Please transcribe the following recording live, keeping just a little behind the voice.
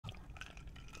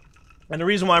And the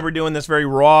reason why we're doing this very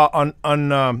raw,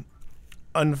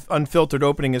 unfiltered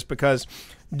opening is because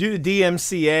due to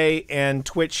DMCA and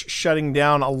Twitch shutting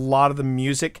down a lot of the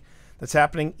music that's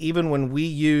happening, even when we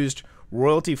used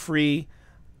royalty-free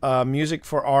music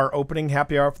for our opening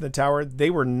Happy Hour from the Tower, they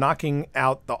were knocking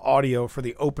out the audio for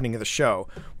the opening of the show,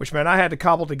 which meant I had to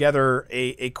cobble together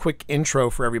a quick intro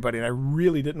for everybody, and I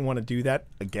really didn't want to do that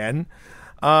again.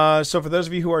 So for those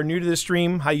of you who are new to this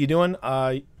stream, how you doing?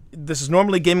 This is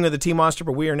normally Gaming with the T-Monster,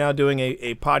 but we are now doing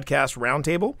a podcast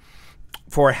roundtable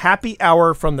for Happy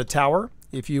Hour from the Tower.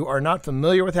 If you are not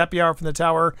familiar with Happy Hour from the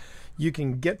Tower, you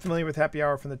can get familiar with Happy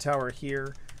Hour from the Tower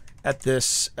here at the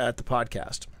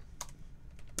podcast,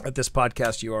 at this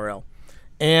podcast URL.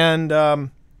 And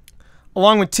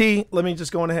along with T, let me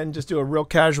just go on ahead and just do a real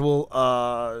casual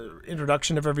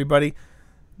introduction of everybody.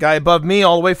 Guy above me,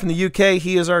 all the way from the UK,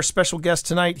 he is our special guest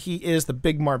tonight. He is the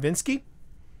Big Marvinsky.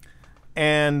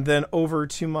 And then over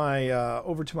to my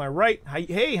right,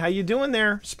 hey, how you doing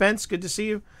there, Spence? Good to see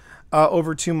you.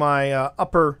 Over to my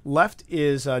upper left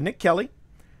is Nick Kelly.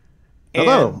 And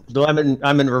hello. Though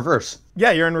I'm in reverse.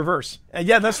 Yeah, you're in reverse.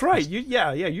 Yeah, that's right.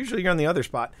 Usually you're on the other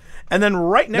spot. And then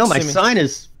right next to me. No, my sign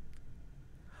is.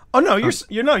 Oh no,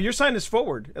 your sign is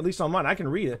forward. At least on mine, I can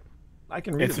read it.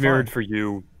 It's mirrored for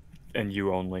you, and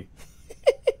you only.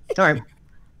 All right.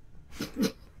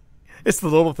 It's the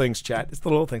little things, chat. It's the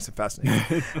little things that fascinate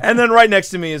me. And then right next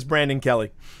to me is Brandon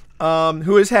Kelly,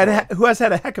 who has had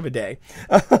a heck of a day.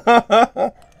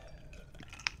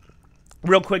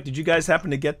 Real quick, did you guys happen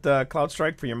to get Cloud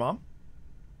Strike for your mom?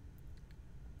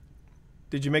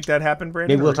 Did you make that happen,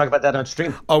 Brandon? Maybe we'll talk about that on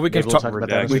stream. Oh, we can talk about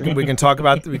that. We can talk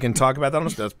about that on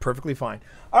stream. That's perfectly fine.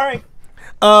 All right.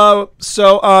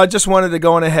 So just wanted to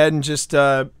go on ahead and just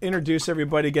introduce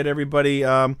everybody, get everybody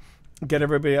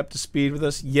up to speed with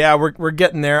us. Yeah, we're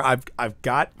getting there. I've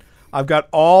got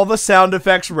all the sound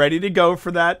effects ready to go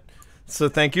for that. So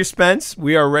thank you, Spence.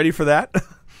 We are ready for that.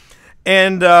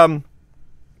 And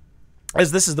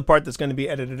as this is the part that's going to be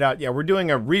edited out, yeah, we're doing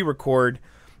a re-record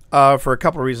for a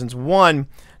couple of reasons. One,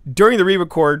 during the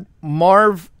re-record,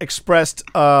 Marv expressed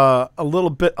a little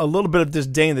bit of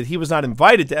disdain that he was not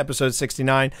invited to episode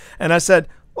 69, and I said,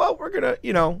 well, we're gonna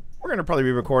probably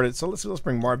re-record it, so let's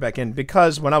bring Marv back in,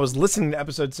 because when I was listening to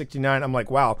episode 69, I'm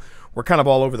like, wow, we're kind of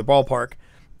all over the ballpark.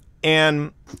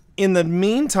 And in the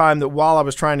meantime, that while I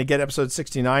was trying to get episode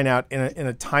 69 out in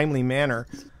a timely manner,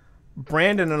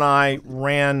 Brandon and I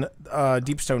ran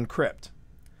Deepstone Crypt.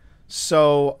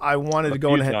 So I wanted to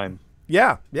go ahead.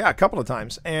 Yeah, a couple of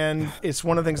times. And it's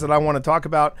one of the things that I want to talk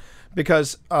about,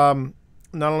 because not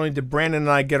only did Brandon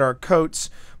and I get our coats,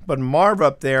 but Marv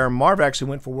actually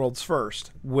went for World's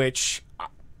First, which,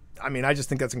 I mean, I just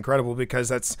think that's incredible, because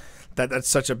that's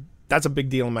a big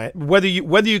deal in my, whether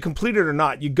you complete it or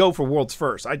not, you go for World's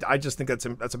First. I just think that's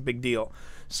a big deal.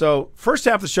 So first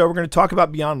half of the show, we're going to talk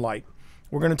about Beyond Light.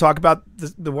 We're going to talk about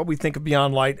what we think of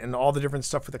Beyond Light and all the different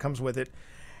stuff that comes with it.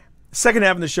 Second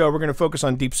half of the show, we're going to focus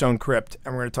on Deepstone Crypt,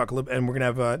 and we're going to talk a little, and we're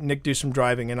going to have Nick do some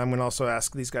driving, and I'm going to also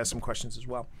ask these guys some questions as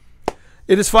well.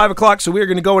 It is 5 o'clock, so we are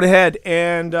going to go ahead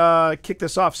and kick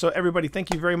this off. So everybody,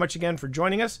 thank you very much again for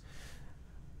joining us.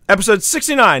 Episode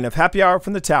 69 of Happy Hour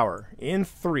from the Tower in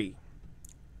 3,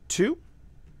 2.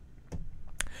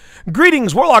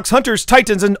 Greetings, Warlocks, Hunters,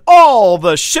 Titans, and all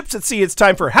the ships at sea. It's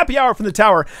time for Happy Hour from the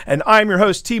Tower, and I'm your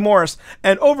host, T. Morris.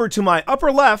 And over to my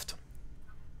upper left,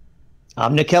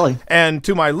 I'm Nick Kelly. And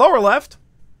to my lower left,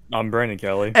 I'm Brandon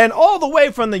Kelly. And all the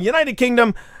way from the United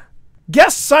Kingdom,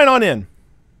 guests, sign on in.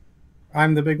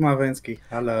 I'm the Big Marvinsky.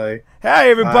 Hello.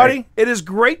 Hey, everybody. Hi. It is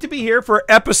great to be here for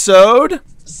episode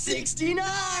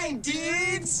 69,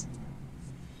 dudes.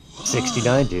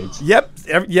 69 dudes. Yep.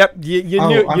 You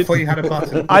knew. I thought you had a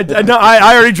button. I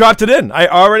already dropped it in.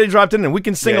 And we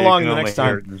can sing along the next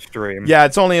time. Yeah,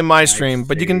 it's only in my stream,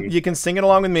 but you can sing it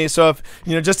along with me. So if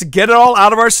just to get it all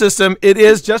out of our system, it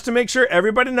is just to make sure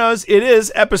everybody knows it is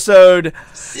episode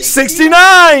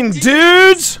 69,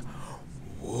 dudes.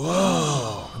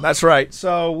 Whoa. That's right.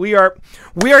 So we are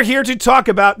here to talk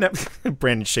about.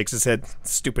 Brandon shakes his head.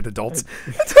 Stupid adults.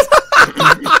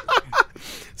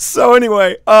 So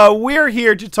anyway, we're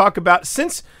here to talk about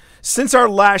since our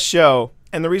last show,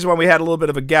 and the reason why we had a little bit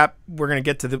of a gap. We're going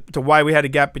to get to why we had a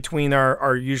gap between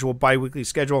our usual bi-weekly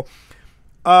schedule.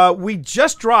 We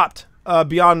just dropped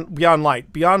Beyond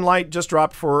Light. Beyond Light just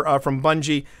dropped from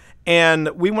Bungie, and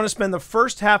we want to spend the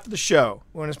first half of the show.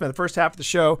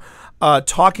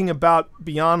 Talking about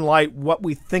Beyond Light, what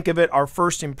we think of it, our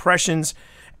first impressions,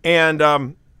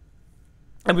 and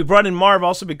we brought in Marv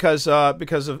also because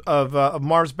of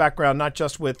Marv's background, not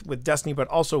just with Destiny, but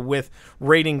also with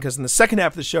raiding. Because in the second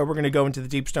half of the show, we're going to go into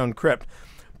the Deepstone Crypt.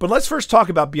 But let's first talk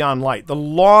about Beyond Light, the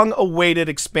long-awaited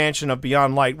expansion of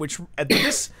Beyond Light, which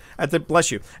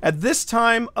bless you, at this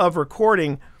time of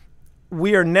recording,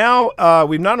 we are now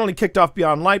we've not only kicked off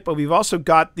Beyond Light, but we've also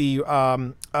got the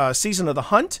Season of the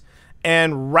Hunt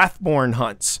and Wrathborn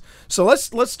hunts. So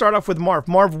let's start off with Marv.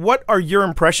 Marv, what are your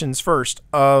impressions first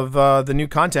of the new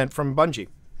content from Bungie?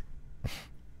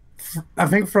 I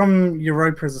think from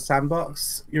Europa as a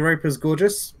sandbox, Europa is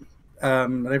gorgeous. I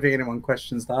don't think anyone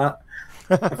questions that.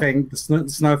 I think the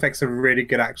snow effects are really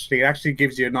good, actually. It actually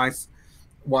gives you a nice...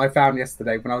 What I found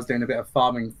yesterday when I was doing a bit of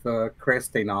farming for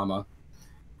Creastine armor,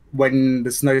 when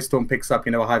the snowstorm picks up,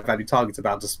 you know, a high-value target's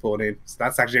about to spawn in. So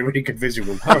that's actually a really good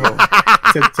visual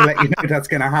to let you know that's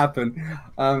going to happen.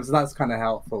 So that's kind of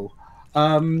helpful.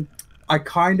 I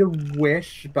kind of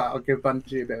wish, but I'll give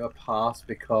Bungie a bit of a pass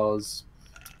because...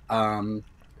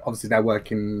 obviously they're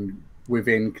working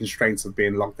within constraints of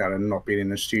being locked down and not being in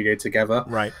the studio together.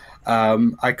 Right.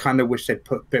 I kind of wish they'd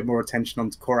put a bit more attention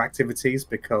onto core activities,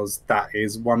 because that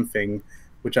is one thing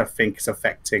which I think is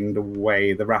affecting the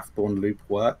way the Wrathborn loop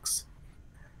works.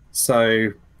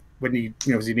 So when you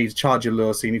need to charge your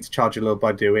lure, so you need to charge your lure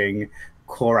by doing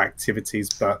core activities.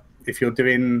 But if you're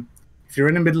in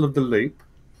the middle of the loop,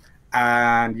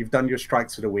 and you've done your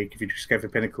strikes for the week, if you just go for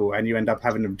Pinnacle, and you end up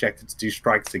having an objective to do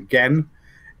strikes again,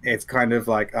 it's kind of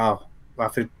like, oh, I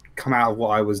have to come out of what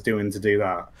I was doing to do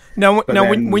that. Now,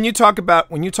 when you talk about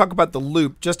the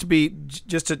loop, just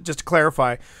to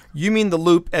clarify, you mean the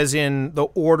loop as in the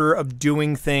order of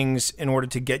doing things in order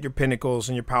to get your Pinnacles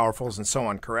and your Powerfuls and so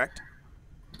on, correct?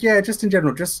 Yeah, just in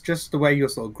general, just the way your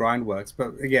sort of grind works.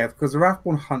 But yeah, because the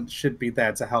Wrathborn hunt should be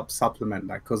there to help supplement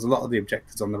that, because a lot of the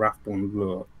objectives on the Wrathborn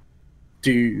lure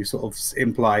do sort of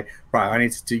imply, right, I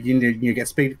need to do, you get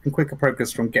speed and quicker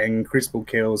progress from getting Crucible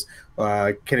kills,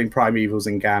 killing Primevals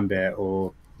in Gambit,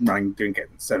 or getting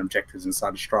certain objectives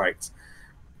inside of strikes.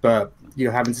 But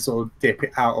you're having to sort of dip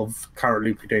it out of current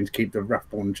loop you're doing to keep the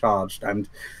Wrathborn charged, and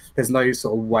there's no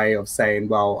sort of way of saying,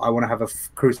 well, I want to have a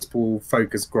Crucible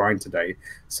focused grind today,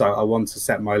 so I want to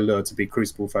set my lure to be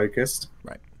Crucible focused.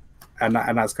 Right. And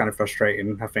that's kind of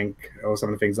frustrating, I think, or some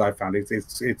of the things I found.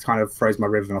 It kind of throws my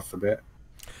rhythm off a bit.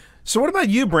 So what about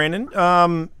you, Brandon?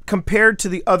 Compared to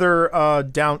the other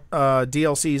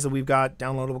DLCs that we've got,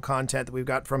 downloadable content that we've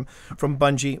got from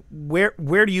Bungie,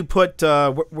 where do you put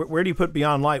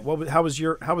Beyond Light? How was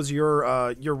your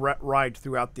ride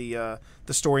throughout the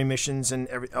story missions and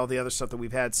all the other stuff that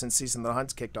we've had since Season of the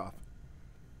Hunt's kicked off?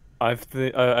 I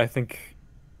think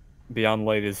Beyond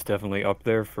Light is definitely up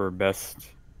there for best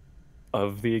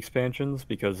of the expansions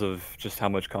because of just how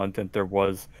much content there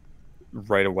was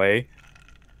right away.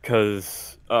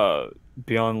 Because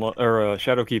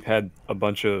Shadowkeep had a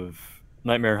bunch of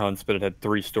Nightmare hunts, but it had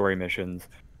 3 story missions.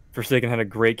 Forsaken had a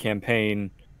great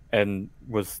campaign and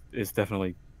is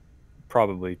definitely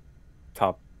probably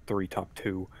top 3, top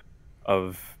 2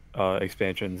 of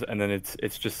expansions. And then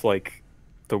it's just like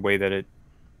the way that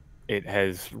it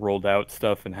has rolled out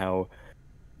stuff, and how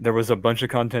there was a bunch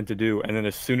of content to do, and then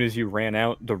as soon as you ran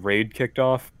out, the raid kicked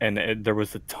off, and there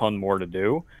was a ton more to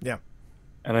do. Yeah.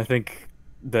 And I think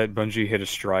that Bungie hit a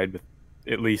stride with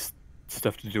at least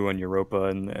stuff to do on Europa,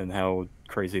 and how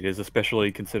crazy it is,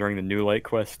 especially considering the New Light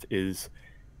quest is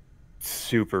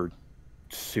super,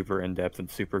 super in-depth and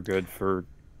super good for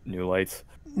New Lights.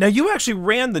 Now, you actually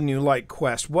ran the New Light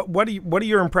quest. What are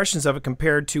your impressions of it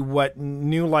compared to what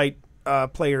New Light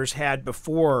players had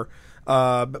beforehand?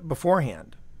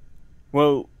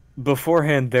 Well,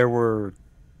 beforehand there were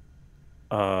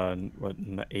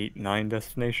 8, 9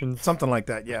 destinations, something like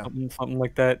that. Yeah, something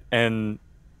like that. And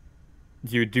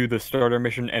you do the starter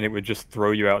mission, and it would just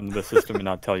throw you out into the system and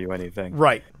not tell you anything.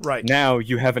 Right. Now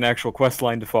you have an actual quest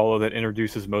line to follow that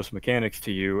introduces most mechanics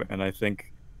to you, and I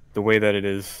think the way that it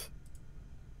is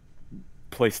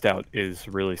placed out is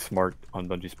really smart on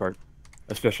Bungie's part,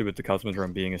 especially with the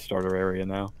Cosmodrome being a starter area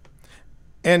now.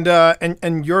 And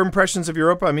your impressions of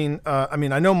Europa? I mean,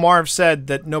 I know Marv said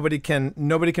that nobody can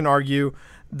argue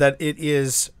that it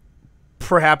is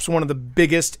perhaps one of the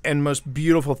biggest and most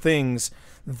beautiful things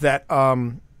that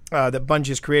that Bungie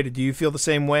has created. Do you feel the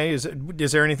same way? Is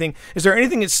there anything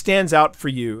that stands out for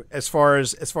you as far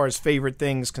as favorite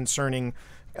things concerning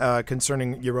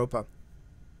Europa?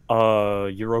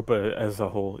 Europa as a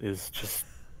whole is just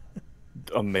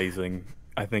amazing.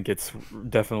 I think it's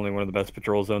definitely one of the best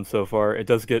patrol zones so far. It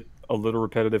does get a little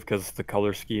repetitive because the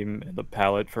color scheme and the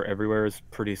palette for everywhere is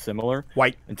pretty similar.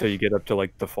 White. Until you get up to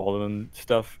like the Fallen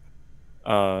stuff.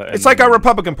 It's like our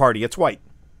Republican Party. It's white.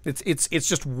 It's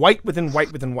just white within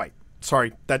white within white.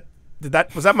 Sorry,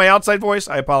 was that my outside voice?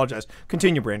 I apologize.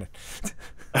 Continue, Brandon.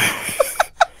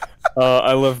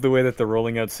 I love the way that they're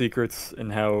rolling out secrets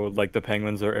and how like the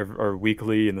penguins are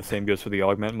weekly, and the same goes for the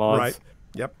augment mods. Right.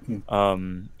 Yep.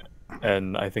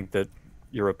 And I think that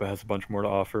Europa has a bunch more to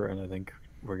offer, and I think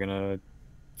we're gonna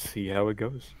see how it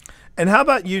goes. And how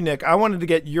about you, Nick? I wanted to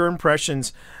get your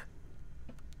impressions.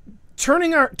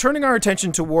 Turning our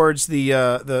attention towards the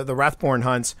Wrathborn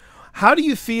hunts. How do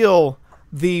you feel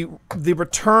the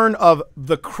return of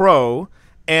the Crow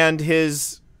and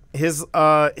his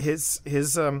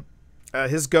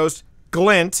ghost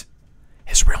Glint?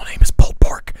 His real name is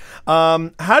Boltbork.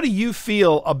 How do you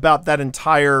feel about that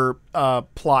entire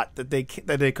plot that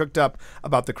they cooked up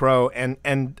about the Crow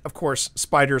and of course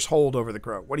Spider's hold over the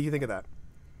Crow? What do you think of that?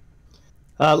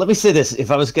 Let me say this: if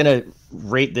I was gonna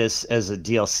rate this as a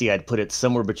DLC, I'd put it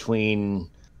somewhere between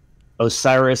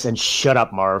Osiris and Shut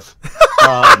Up, Marv.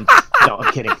 No,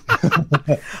 I'm kidding.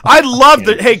 I love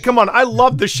the hey, come on! I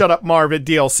love the Shut Up, Marv at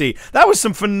DLC. That was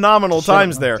some phenomenal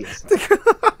times there.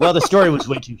 Well, the story was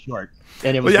way too short,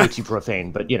 and it was way too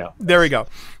profane. But there we go.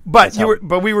 But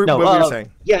we were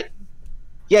saying. Yeah.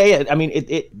 I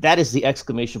mean, that is the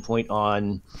exclamation point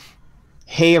on.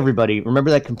 Hey, everybody! Remember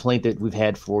that complaint that we've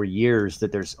had for years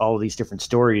that there's all these different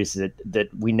stories that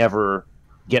we never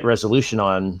get resolution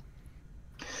on.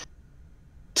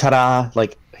 Ta-da!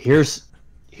 Like here's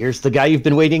the guy you've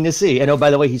been waiting to see. And oh, by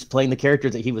the way, he's playing the character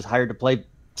that he was hired to play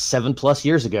 7+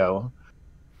 years ago,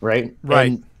 right?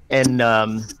 Right. And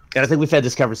I think we've had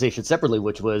this conversation separately,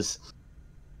 which was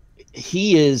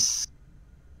he is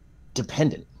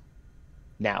dependent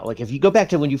now. Like if you go back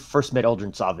to when you first met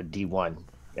Aldrin Sov in D1,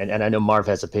 and I know Marv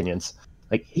has opinions.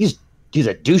 Like he's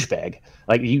a douchebag.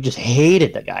 Like you just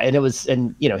hated that guy, and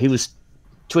he was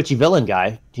twitchy villain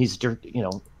guy. He's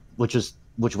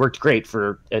which worked great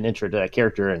for an intro to that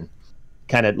character and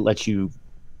kind of lets you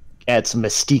add some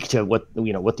mystique to what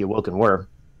the Awoken were.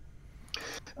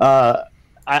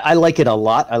 I like it a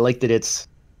lot. I like that it's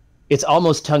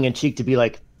almost tongue in cheek to be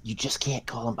like, you just can't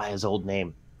call him by his old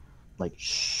name. Like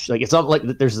it's not like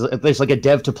there's like a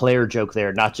dev to player joke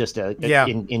there, not just a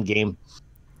in game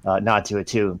nod to it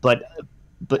too. But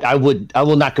I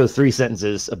will not go 3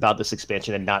 sentences about this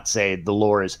expansion and not say the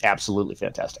lore is absolutely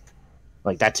fantastic.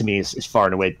 Like that to me is far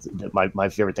and away my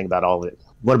favorite thing about all of it.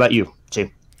 What about you,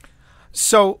 Jay?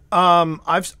 So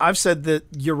I've said that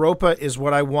Europa is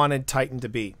what I wanted Titan to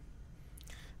be.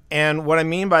 And what I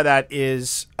mean by that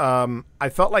is I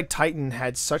felt like Titan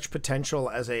had such potential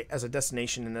as a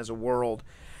destination and as a world.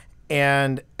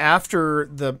 And after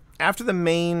the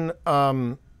main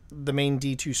D2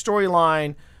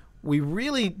 storyline, we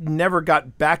really never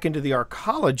got back into the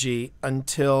arcology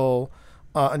until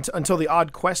the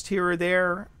odd quest here or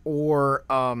there, or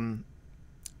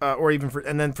even for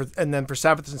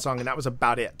Savathun Song, and that was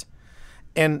about it.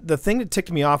 And the thing that ticked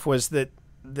me off was that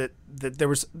there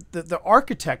was the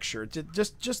architecture,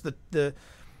 just the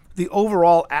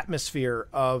overall atmosphere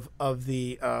of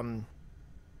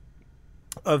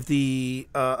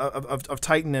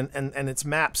Titan and its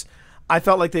maps. I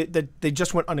felt like they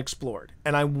just went unexplored,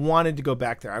 and I wanted to go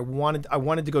back there. I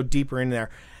wanted to go deeper in there.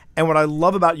 And what I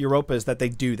love about Europa is that they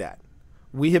do that.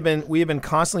 We have been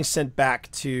constantly sent back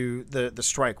to the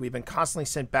strike. We've been constantly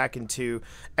sent back into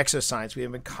Exoscience. We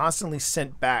have been constantly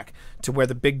sent back to where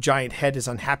the big giant head is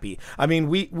unhappy. I mean,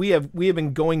 we have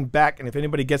been going back, and if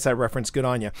anybody gets that reference, good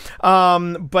on you.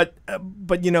 But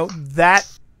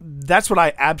that's what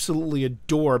I absolutely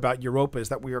adore about Europa, is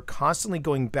that we are constantly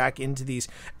going back into these,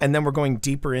 and then we're going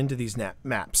deeper into these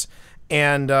maps.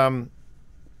 And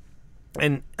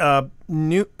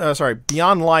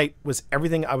Beyond Light was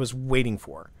everything I was waiting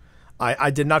for.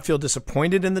 I did not feel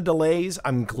disappointed in the delays.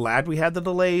 I'm glad we had the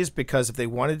delays, because if they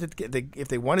wanted to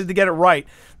get it right,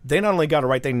 they not only got it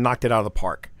right, they knocked it out of the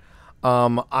park.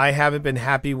 I haven't been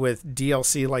happy with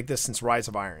DLC like this since Rise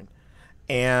of Iron,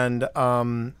 and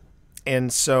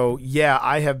so yeah,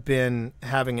 I have been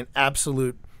having an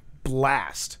absolute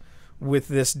blast with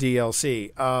this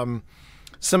DLC.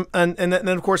 And then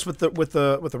of course with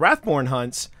the Wrathborn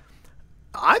hunts,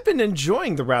 I've been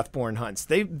enjoying the Wrathborn hunts.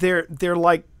 I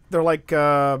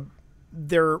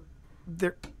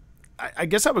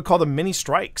guess I would call them mini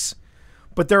strikes,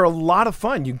 but they're a lot of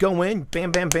fun. You go in,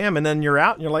 bam, bam, bam, and then you're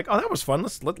out, and you're like, oh, that was fun.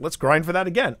 Let's grind for that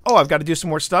again. Oh, I've got to do some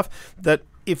more stuff. That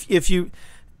if you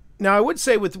now, I would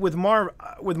say with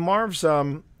Marv's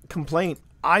complaint,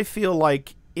 I feel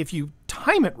like if you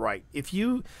time it right, if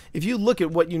you look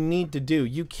at what you need to do,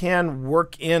 you can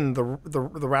work in the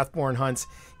Wrathborn hunts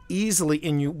easily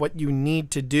in what you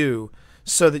need to do,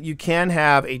 so that you can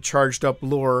have a charged up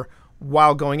lure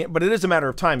while going in. But it is a matter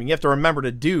of timing. You have to remember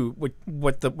to do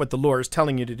what the lure is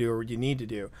telling you to do, or what you need to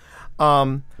do.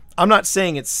 I'm not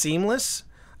saying it's seamless.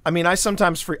 I mean, I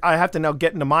sometimes I have to now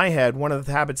get into my head. One of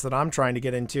the habits that I'm trying to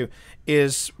get into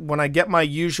is when I get my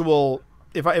usual.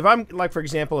 If I'm like, for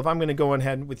example, if I'm going to go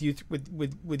ahead with you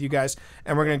with you guys,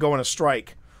 and we're going to go on a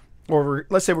strike, or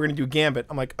let's say we're going to do Gambit.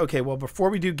 I'm like, okay, well, before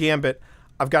we do Gambit,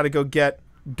 I've got to go get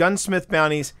Gunsmith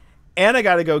bounties, and I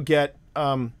got to go get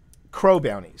Crow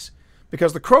bounties,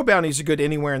 because the Crow bounties are good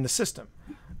anywhere in the system.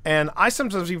 And I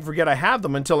sometimes even forget I have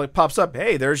them until it pops up.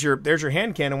 Hey, there's your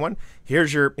hand cannon one.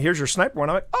 Here's your sniper one.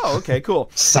 I'm like, oh, okay,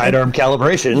 cool. Sidearm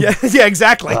calibration. Yeah,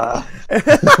 exactly.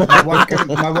 My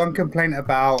one complaint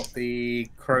about the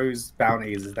Crow's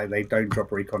bounties is that they don't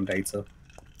drop recon data.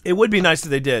 It would be nice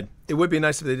if they did. It would be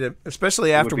nice if they did,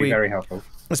 especially after It would be very helpful.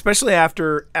 Especially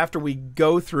after we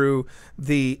go through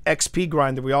the XP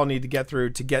grind that we all need to get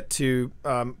through to get to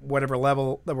whatever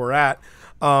level that we're at.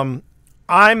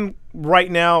 I'm right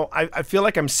now. I feel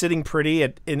like I'm sitting pretty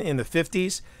in the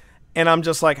 50s, and I'm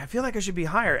just like, I feel like I should be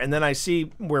higher. And then I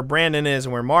see where Brandon is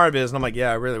and where Marv is, and I'm like, yeah,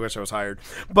 I really wish I was hired.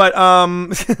 But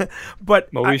but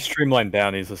we streamline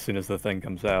bounties as soon as the thing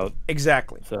comes out.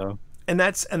 Exactly. So. And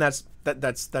that's how you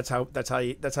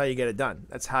get it done.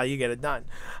 That's how you get it done.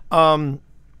 I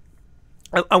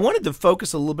wanted to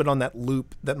focus a little bit on that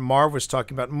loop that Marv was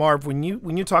talking about. Marv, when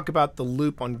you talk about the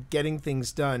loop on getting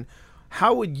things done,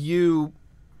 how would you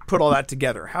put all that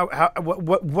together?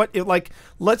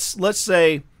 Let's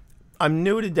say I'm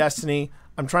new to Destiny.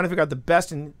 I'm trying to figure out the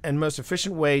best and most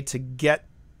efficient way to get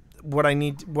what I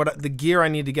need, the gear I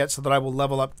need to get so that I will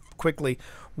level up quickly.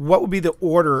 What would be the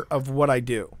order of what I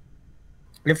do?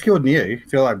 If you're new,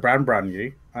 if you're like brand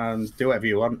new, do whatever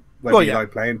you want, whether you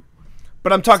like playing.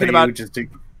 But I'm talking about just do.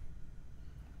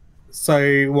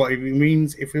 So what it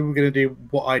means if we were going to do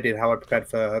what I did, how I prepared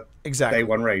for day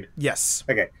one raid. Yes.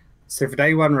 Okay. So for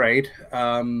day one raid,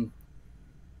 I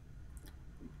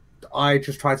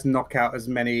just tried to knock out as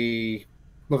many.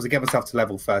 Obviously, get myself to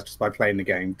level first just by playing the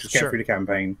game. Just get through the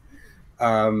campaign.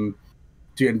 The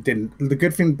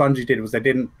good thing Bungie did was they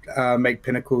didn't make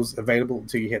pinnacles available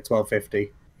until you hit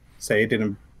 1250. So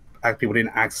people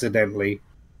didn't accidentally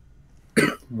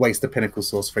waste the pinnacle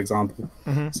source, for example.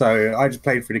 So I just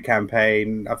played through the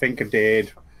campaign. I think I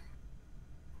did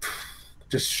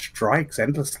just strikes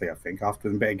endlessly, I think, after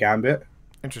a bit of Gambit.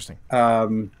 Interesting.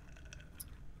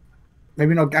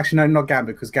 Maybe not, actually, no, not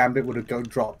Gambit, because Gambit would have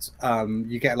dropped.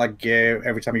 You get like gear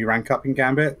every time you rank up in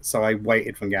Gambit, so I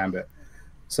waited from Gambit.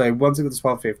 So once I got to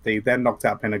 1250, then knocked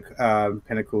out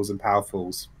Pinnacles and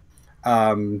Powerfuls.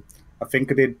 I think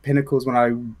I did Pinnacles when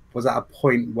I was at a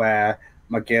point where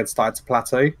my gear had started to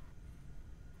plateau.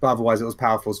 But otherwise, it was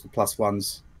Powerfuls for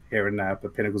 +1s here and there,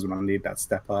 but Pinnacles when I need that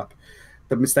step up.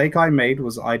 The mistake I made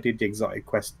was I did the exotic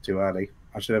quest too early.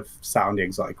 I should have sat on the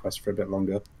exotic quest for a bit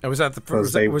longer. Was that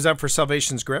for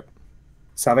Salvation's Grip?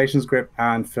 Salvation's Grip,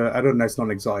 and for, I don't know, it's not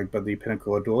an exotic, but the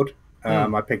Pinnacle Adored.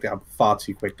 I picked it up far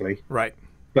too quickly. Right.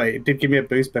 But it did give me a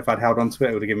boost, but if I'd held onto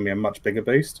it, it would have given me a much bigger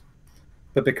boost.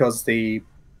 But because the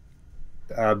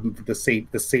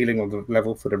ceiling of the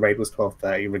level for the raid was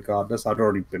 1230, regardless, I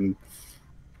got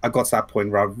to that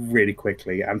point really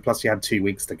quickly, and plus you had 2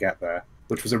 weeks to get there,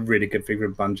 which was a really good thing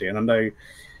from Bungie. And I know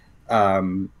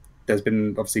there's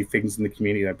been obviously things in the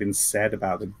community that have been said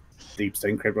about the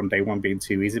Deepstone Crypt on day one being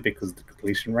too easy because of the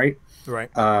completion rate.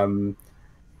 Right. The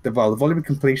volume of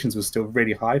completions was still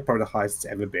really high, probably the highest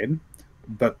it's ever been,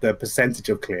 but the percentage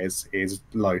of clears is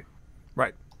low.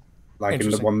 Right. Like in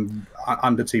the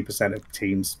under 2% of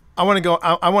teams. I want to go.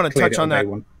 I want to touch on that.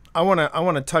 I want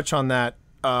to touch on that.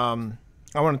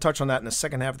 I want to touch on that in the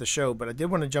second half of the show, but I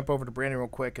did want to jump over to Brandon real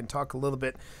quick and talk a little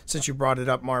bit, since you brought it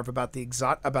up, Marv, about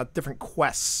about different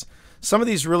quests. Some of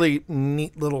these really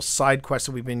neat little side quests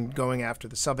that we've been going after: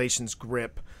 the Salvation's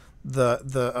Grip,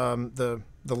 the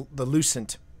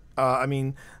Lucent. I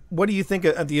mean, what do you think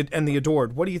of the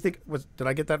Adored? What do you think? Did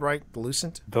I get that right? The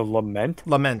Lucent? The Lament?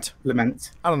 Lament.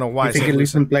 I don't know why. I think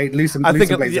Lucent Blade. I'm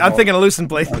thinking a Lucent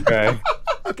Blade. Okay.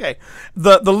 Okay,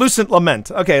 the Lucent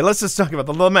Lament. Okay, let's just talk about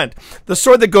the Lament, the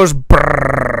sword that goes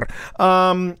brrr.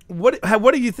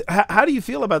 What do you how do you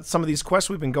feel about some of these quests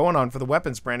we've been going on for the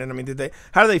weapons, Brandon? I mean,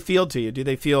 how do they feel to you? Do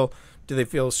they feel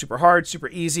super hard, super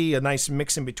easy, a nice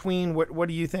mix in between? What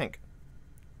do you think?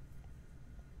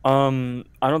 I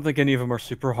don't think any of them are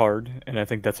super hard, and I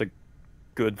think that's a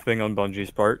good thing on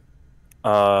Bungie's part.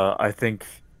 I think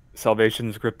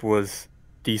Salvation's Grip was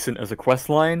decent as a quest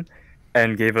line,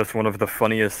 and gave us one of the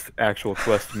funniest actual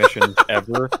quest missions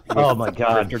ever. Oh my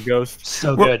god, Drifter Ghost,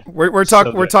 so good. We're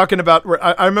talking about.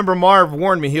 I remember Marv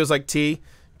warned me. He was like, "T,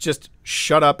 just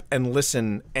shut up and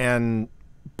listen and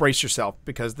brace yourself,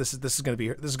 because this is going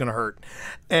to hurt."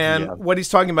 And what he's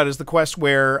talking about is the quest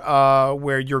where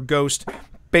your ghost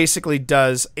basically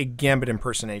does a Gambit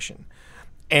impersonation.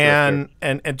 And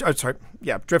sorry,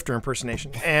 yeah, Drifter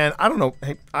impersonation. And I don't know,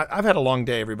 hey, I've had a long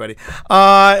day, everybody.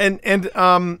 And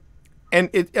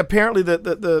it apparently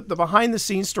the behind the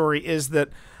scenes story is that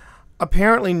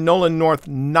apparently Nolan North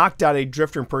knocked out a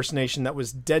Drifter impersonation that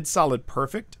was dead solid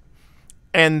perfect,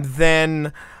 and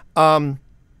then they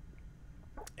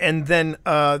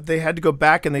had to go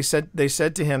back and they said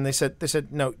to him, they said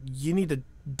no, you need to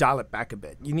dial it back a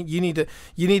bit. You need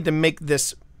to make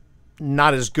this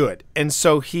not as good. And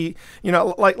so he,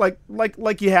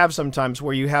 like you have sometimes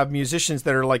where you have musicians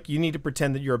that are like, you need to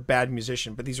pretend that you're a bad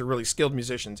musician, but these are really skilled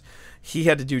musicians. He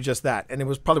had to do just that, and it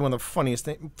was probably one of the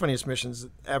funniest missions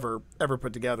ever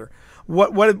put together.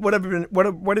 What have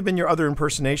been your other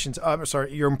impersonations?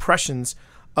 Your impressions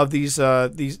of these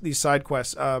side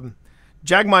quests.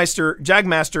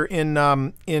 Jagmaster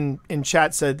in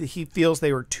chat said that he feels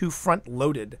they were too front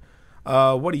loaded.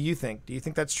 What do you think? Do you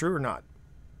think that's true or not?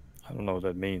 I don't know what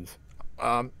that means.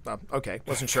 Okay,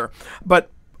 wasn't sure. But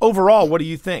overall, what do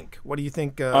you think? What do you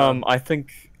think? I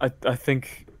think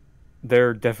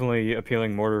they're definitely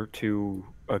appealing more to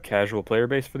a casual player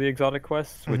base for the exotic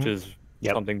quests, which is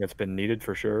something that's been needed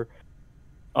for sure.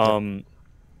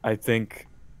 I think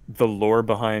the lore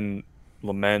behind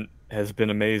Lament has been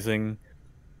amazing.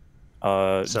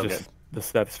 Just the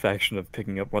satisfaction of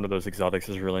picking up one of those exotics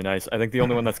is really nice. I think the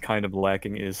only one that's kind of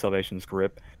lacking is Salvation's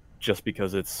Grip, just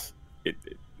because it's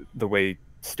the way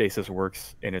stasis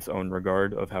works in its own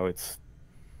regard of how it's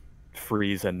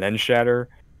freeze and then shatter,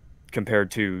 compared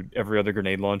to every other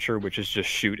grenade launcher, which is just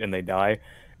shoot and they die.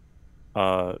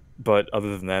 But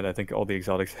other than that, I think all the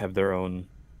exotics have their own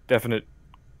definite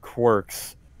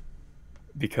quirks,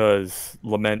 because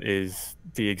Lament is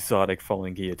the exotic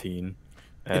falling guillotine,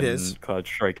 and it is. Cloud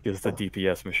Strike is the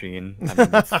DPS machine. I mean,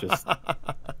 it's just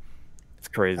it's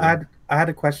crazy. I had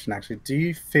a question actually. Do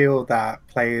you feel that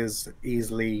players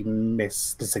easily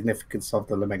miss the significance of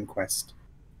the Lament quest?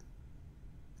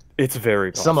 It's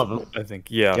very possible, some of them, I think.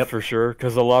 Yeah, for sure.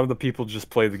 Because a lot of the people just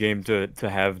play the game to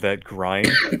have that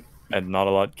grind and not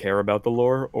a lot care about the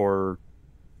lore or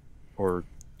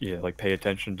like pay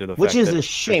attention to the which fact is that a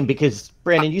shame, because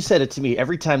Brandon, you said it to me,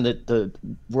 every time that the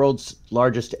world's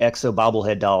largest exo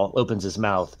bobblehead doll opens his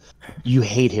mouth, you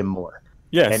hate him more.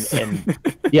 Yes. And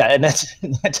yeah, and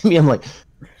that to me, I'm like,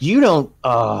 you don't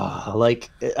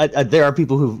there are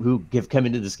people who have come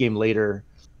into this game later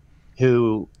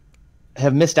who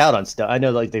have missed out on stuff. I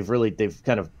know, like they've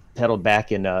kind of pedaled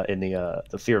back in the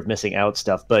fear of missing out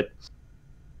stuff, but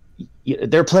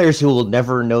there are players who will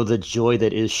never know the joy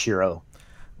that is Shiro,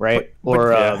 right?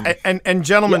 And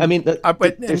gentlemen, I mean,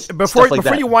 before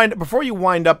you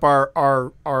wind up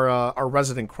our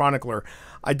resident chronicler,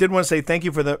 I did want to say thank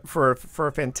you for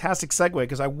a fantastic segue,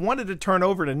 because I wanted to turn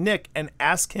over to Nick and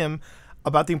ask him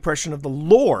about the impression of the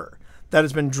lore that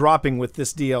has been dropping with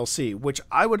this DLC, which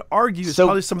I would argue is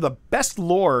probably some of the best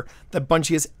lore that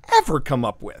Bungie has ever come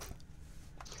up with.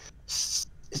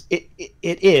 It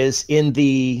is in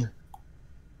the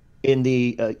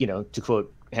to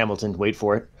quote Hamilton, wait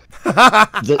for it.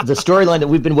 the storyline that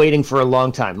we've been waiting for a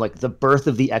long time, like the birth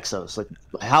of the Exos. Like,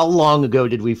 how long ago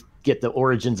did we get the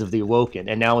origins of the Awoken?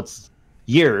 And now it's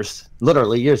years,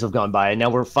 literally years have gone by, and now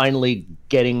we're finally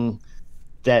getting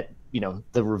that,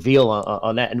 the reveal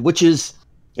on that, and which is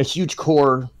a huge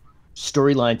core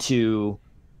storyline to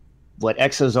what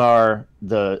Exos are,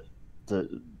 the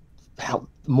how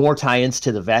more tie-ins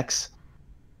to the Vex,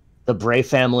 the Bray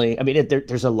family. I mean,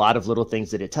 there's a lot of little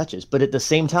things that it touches, but at the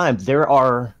same time, there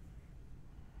are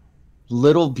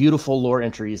little beautiful lore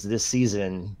entries this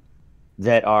season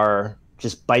that are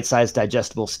just bite-sized,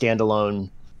 digestible, standalone,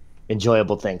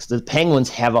 enjoyable things. The Penguins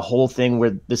have a whole thing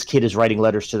where this kid is writing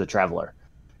letters to the Traveler,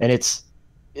 and it's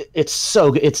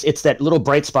that little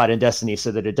bright spot in Destiny,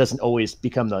 so that it doesn't always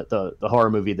become the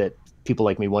horror movie that people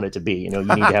like me want it to be. You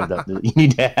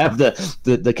need to have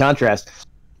the contrast.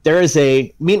 There is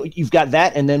you've got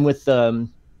that, and then with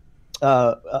one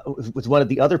of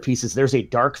the other pieces, there's a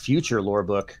Dark Future lore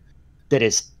book that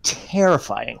is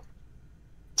terrifying.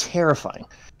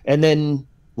 And then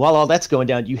while all that's going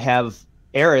down, you have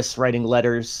Eris writing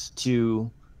letters to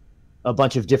a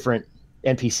bunch of different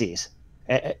NPCs.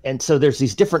 And so there's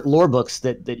these different lore books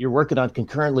that you're working on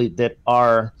concurrently that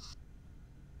are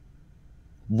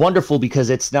wonderful, because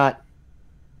it's not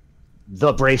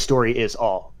the Bray story is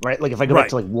all, right? Like if I go back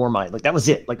to like Warmind, like that was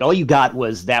it. Like all you got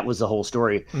was the whole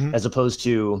story, as opposed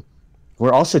to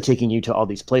we're also taking you to all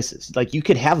these places. Like you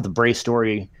could have the Bray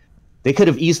story. They could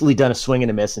have easily done a swing and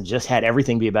a miss and just had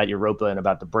everything be about Europa and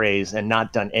about the Brays, and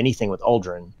not done anything with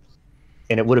Uldren.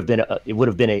 And it would have been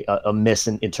a miss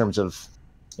in terms of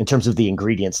in terms of the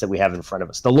ingredients that we have in front of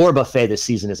us. The lore buffet this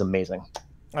season is amazing.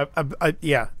 I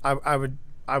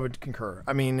would concur.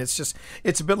 I mean, it's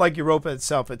a bit like Europa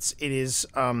itself. It's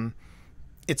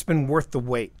been worth the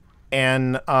wait,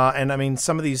 and I mean,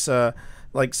 some of these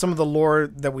like some of the lore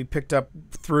that we picked up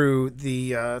through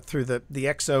the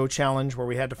EXO challenge, where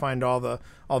we had to find all the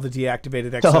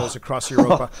deactivated EXOs across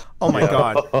Europa. Oh my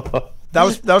God, that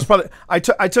was probably I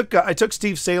took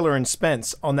Steve Saylor and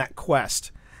Spence on that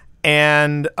quest,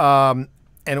 and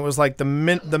it was like the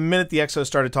minute the EXOs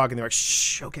started talking, they were like,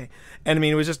 shh, okay. And I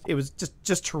mean, it was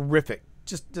just terrific,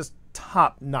 just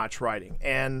top notch writing,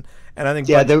 and I think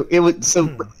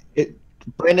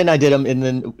Brandon and I did them, and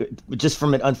then just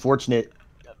from an unfortunate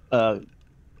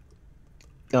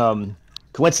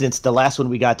coincidence, the last one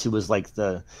we got to was like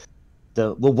the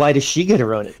well, why does she get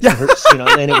her own? And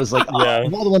it was like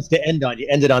all the ones to end on. You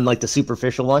ended on like the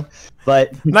superficial one,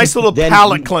 but nice little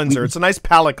palate cleanser. It's a nice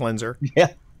palate cleanser. Yeah.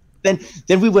 Then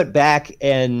we went back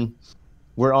and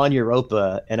we're on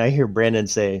Europa, and I hear Brandon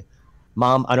say,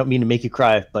 "Mom, I don't mean to make you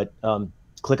cry, but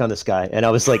click on this guy." And I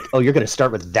was like, "Oh, you're going to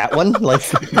start with that one?" Like,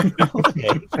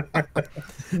 okay.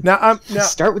 Now,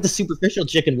 start with the superficial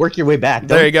chick and work your way back.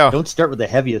 There you go. Don't start with the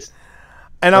heaviest.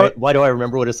 And right? Why do I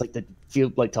remember what it's like to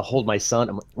feel like to hold my son?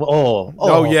 I'm like, oh.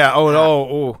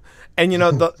 And you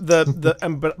know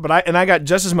I got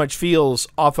just as much feels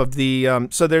off of the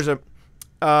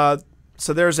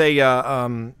there's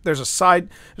a side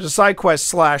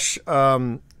quest /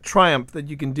 triumph that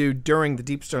you can do during the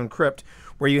Deepstone Crypt,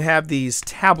 where you have these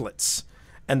tablets,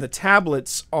 and the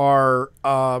tablets are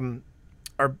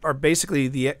basically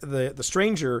the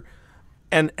stranger,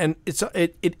 and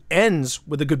it ends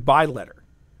with a goodbye letter,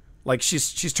 like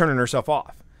she's turning herself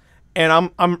off,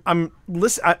 and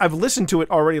I've listened to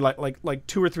it already like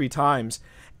 2 or 3 times,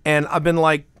 and I've been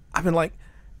like.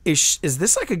 Is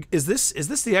this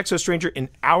the Exo Stranger in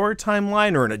our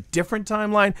timeline or in a different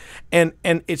timeline? And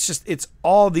it's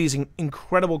all these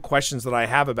incredible questions that I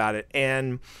have about it,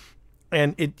 and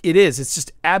it's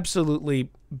just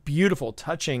absolutely beautiful,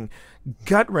 touching,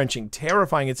 gut-wrenching,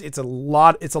 terrifying. It's a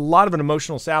lot of an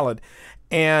emotional salad,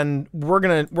 and we're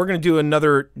gonna do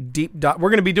another deep dive. We're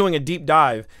gonna be doing a deep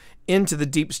dive into the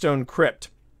Deepstone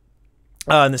Crypt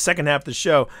in the second half of the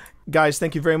show. Guys,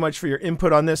 thank you very much for your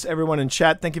input on this. Everyone in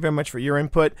chat, thank you very much for your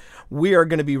input. We are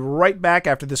going to be right back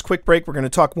after this quick break. We're going to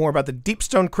talk more about the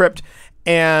Deepstone Crypt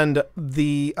and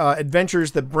the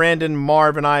adventures that Brandon,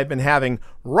 Marv, and I have been having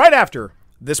right after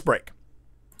this break.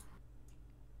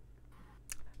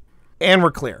 And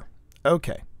we're clear.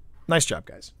 Okay. Nice job,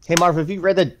 guys. Hey, Marv, have you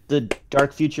read the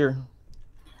Dark Future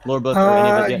lore book or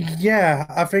any of it yet? Yeah,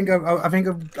 I think I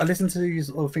listened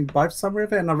to Bible summary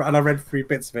of it, and I read 3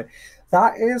 bits of it.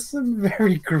 That is some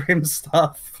very grim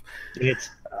stuff. It's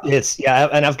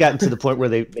and I've gotten to the point where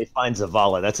they find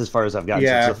Zavala. That's as far as I've gotten.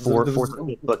 Yeah, so it's a four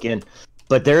book in,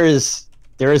 but there is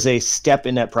a step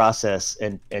in that process.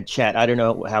 And chat, I don't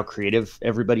know how creative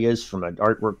everybody is from an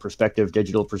artwork perspective,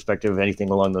 digital perspective, anything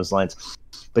along those lines.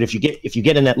 But if you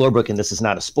get in that lore book, and this is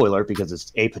not a spoiler because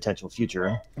it's a potential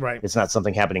future, right? It's not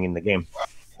something happening in the game.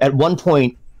 At one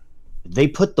point, they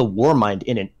put the Warmind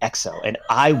in an Exo, and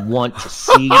I want to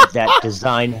see that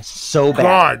design so bad.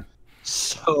 God.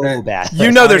 So bad.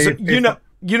 There's a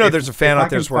fan out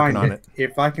there that's working on it.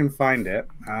 If I can find it,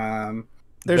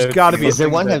 there's got to be. Is there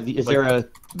one? Is there a?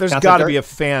 There's got to be a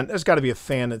fan. There's got to be a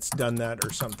fan that's done that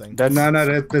or something.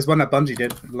 No. There's one that Bungie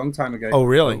did a long time ago. Oh,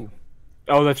 really?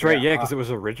 Oh, that's right. Yeah, because it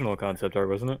was original concept art,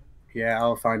 wasn't it? Yeah,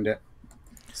 I'll find it.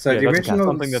 So yeah, the original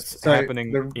something that's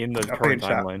happening in the current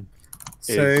timeline.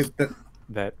 So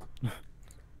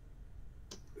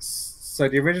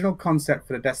the original concept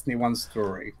for the Destiny 1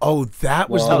 story. Oh, that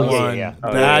was the one. Yeah.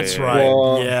 That's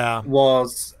right. Yeah.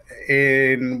 Was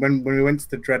in when we went to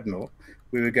the Dreadnought,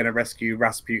 we were going to rescue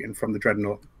Rasputin from the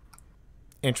Dreadnought.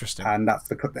 Interesting. And that's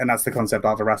the concept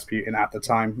of the Rasputin at the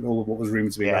time, or what was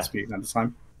rumored to be Rasputin at the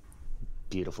time.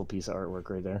 Beautiful piece of artwork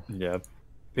right there. Yeah.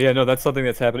 Yeah, no, that's something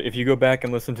that's happened. If you go back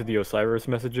and listen to the Osiris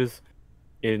messages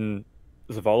in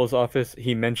Zavala's office,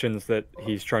 he mentions that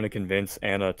he's trying to convince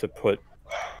Anna to put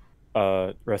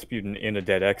Rasputin in a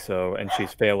dead Exo, and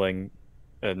she's failing.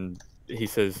 And he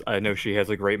says, "I know she has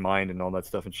a great mind and all that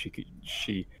stuff, and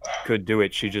she could do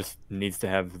it. She just needs to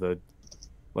have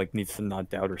needs to not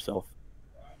doubt herself."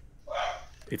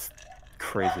 It's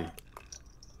crazy.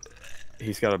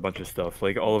 He's got a bunch of stuff.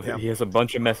 He has a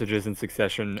bunch of messages in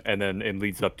succession, and then it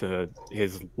leads up to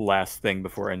his last thing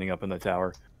before ending up in the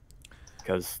tower.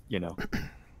 Because,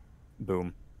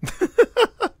 boom.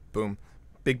 Boom.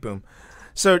 Big boom.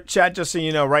 So, chat, just so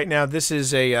you know, right now this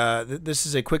is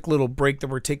a quick little break that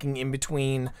we're taking in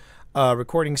between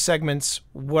recording segments.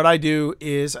 What I do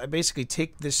is I basically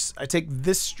take this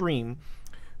stream,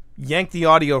 yank the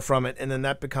audio from it, and then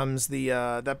that becomes the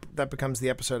that becomes the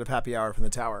episode of Happy Hour from the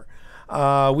Tower.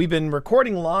 We've been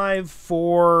recording live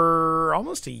for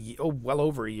almost well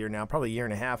over a year now, probably a year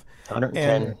and a half.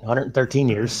 113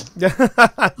 years.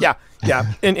 yeah.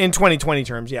 In 2020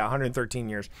 terms, 113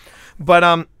 years.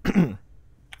 But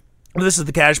this is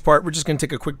the cash part. We're just going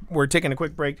to we're taking a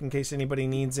quick break in case anybody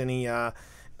needs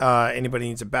anybody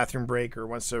needs a bathroom break or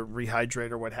wants to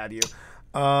rehydrate or what have you.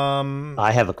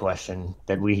 I have a question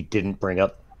that we didn't bring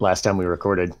up last time we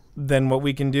recorded. Then what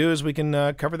we can do is we can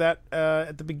cover that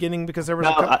at the beginning because there was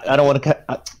I don't want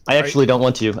to I actually don't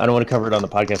want to. I don't want to cover it on the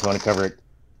podcast. I want to cover it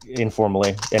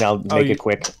informally, and I'll make it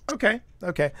quick. Okay.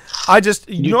 I just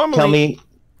normally tell me.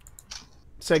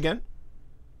 Say again.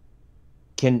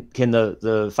 Can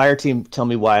the fire team tell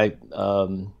me why?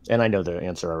 And I know the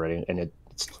answer already, and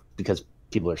it's because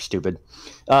people are stupid.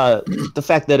 The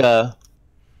fact that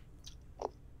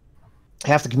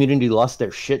half the community lost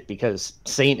their shit because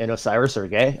Saint and Osiris are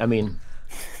gay. I mean,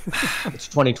 it's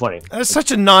 2020. That's such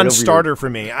a non-starter for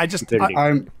me. I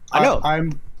know.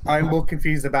 I'm more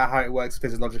confused about how it works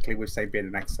physiologically with Sapien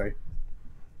and Exo.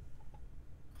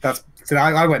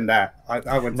 I went there.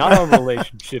 I went. Not all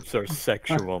relationships are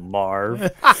sexual,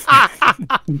 Marv.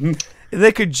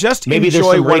 They could just maybe enjoy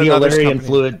there's some one another's radiolarian company.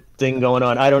 fluid thing going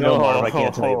on. I don't know, Marv. I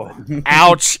can't tell you.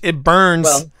 Ouch! It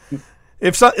burns. Well,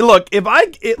 If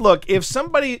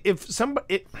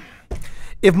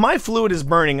my fluid is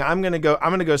burning, I'm gonna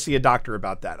go see a doctor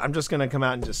about that. I'm just gonna come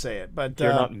out and just say it. But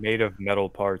you're not made of metal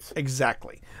parts.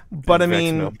 Exactly. But I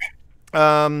mean,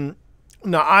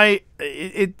 no,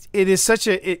 it is such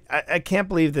I can't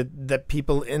believe that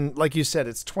people in, like you said,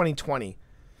 it's 2020,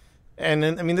 and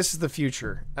I mean this is the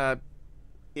future.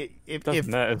 If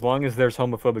as long as there's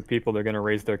homophobic people, they're going to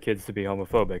raise their kids to be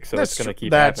homophobic, so it's going to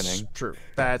keep happening.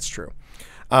 That's true.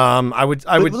 I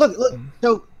would look.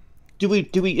 So, do we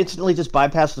instantly just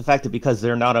bypass the fact that because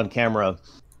they're not on camera,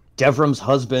 Devram's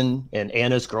husband and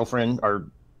Anna's girlfriend are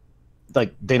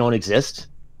like they don't exist,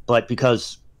 but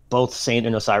because both Saint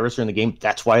and Osiris are in the game,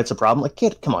 that's why it's a problem? Like,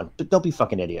 kid, come on, don't be a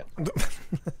fucking idiot.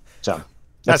 So.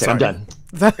 That's it. I'm done.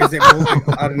 Is it more,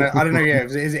 I don't know. Yeah,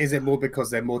 is it more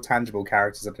because they're more tangible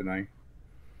characters? I don't know.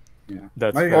 Yeah.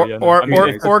 That's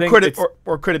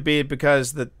or could it be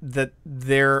because that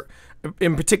they're,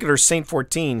 in particular, Saint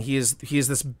 14? He is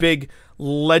this big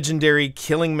legendary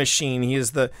killing machine. He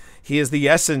is the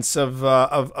essence of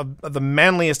the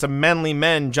manliest of manly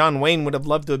men. John Wayne would have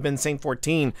loved to have been Saint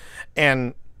 14,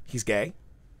 and he's gay.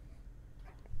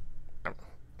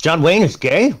 John Wayne is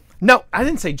gay? No, I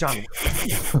didn't say John Wayne.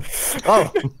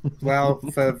 Oh, well,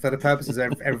 for the purposes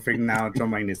of everything now,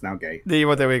 John Wayne is now gay.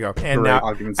 There we go. And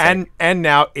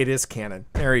now it is canon.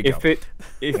 There you go.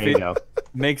 If it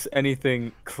makes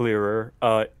anything clearer,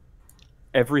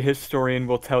 every historian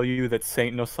will tell you that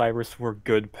Saint and Osiris were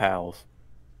good pals.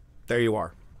 There you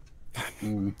are.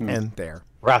 Mm-hmm. And there.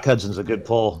 Rock Hudson's a good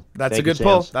pull. That's a good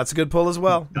pull. That's a good pull as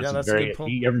well. That's a good pull.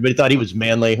 Everybody thought he was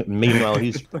manly. Meanwhile,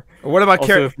 he's. What about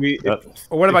Cary?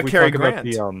 What about Cary Grant?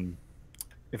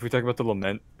 If we talk about the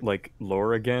Lament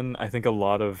lore again, I think a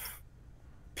lot of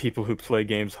people who play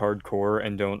games hardcore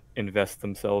and don't invest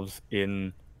themselves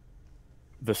in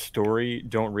the story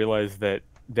don't realize that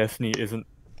Destiny isn't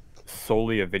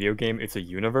solely a video game; it's a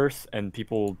universe, and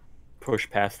people push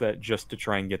past that just to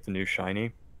try and get the new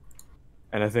shiny.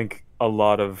 And I think a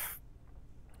lot of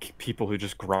people who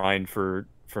just grind for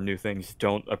new things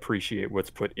don't appreciate what's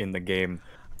put in the game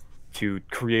to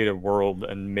create a world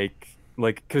and make,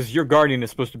 because your guardian is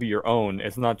supposed to be your own.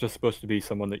 It's not just supposed to be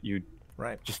someone that you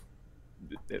just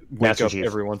wake up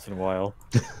every once in a while.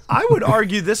 I would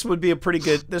argue this would be a pretty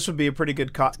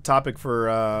good topic for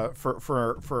a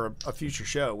future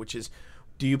show, which is,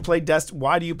 do you play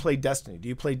why do you play Destiny? Do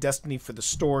you play Destiny for the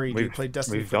story? Do you play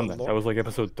Destiny for the lore? We've done that. That was like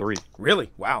episode 3.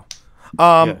 Really? Wow.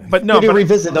 But no. We can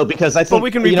revisit though, because I think we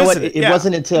can revisit it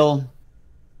wasn't until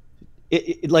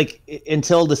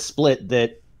until the split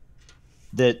that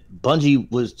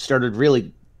Bungie started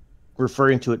really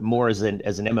referring to it more as an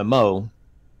MMO,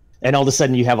 and all of a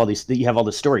sudden you have all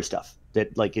this story stuff that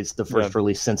it's the first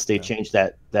release since they changed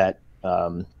that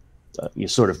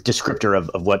sort of descriptor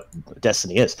of what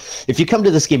Destiny is. If you come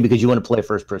to this game because you want to play a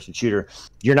first-person shooter,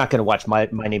 you're not going to watch My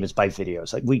Name Is Byte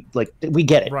videos. We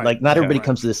get it. Right. Not everybody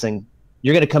comes to this thing.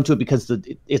 You're going to come to it because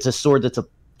it's a sword that's a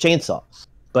chainsaw.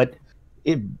 But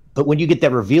when you get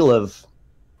that reveal of,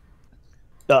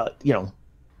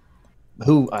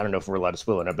 who, I don't know if we're allowed to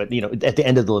spoil it, but at the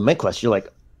end of the Lament quest, you're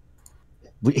like,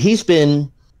 he's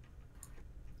been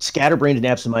scatterbrained and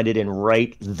absent-minded and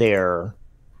right there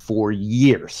for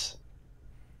years.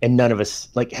 and none of us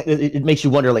like. It makes you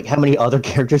wonder, like, how many other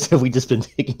characters have we just been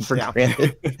taking for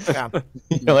granted? Yeah.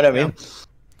 You know what I mean?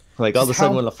 Like all of a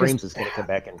sudden, how- one of the frames is going to come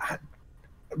back and.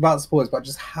 About spoilers, but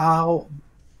just how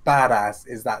badass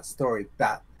is that story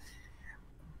that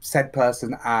said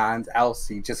person and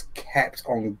Elsie just kept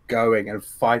on going and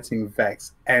fighting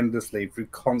Vex endlessly through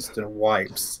constant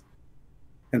wipes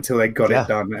until they got Yeah. it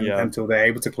done and until they're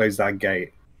able to close that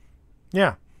gate.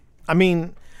 Yeah, I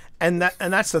mean, and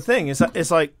that's the thing is that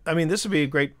it's like, I mean, this would be a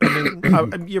great. I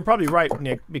mean, you're probably right,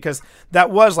 Nick, because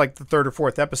that was like the 3rd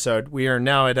or 4th episode. We are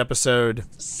now at episode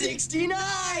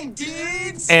 69,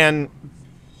 dudes. and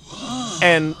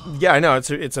yeah, I know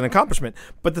it's an accomplishment.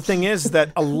 But the thing is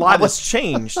that a lot has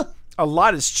changed. A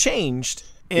lot has changed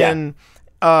in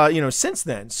since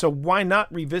then. So why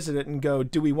not revisit it and go?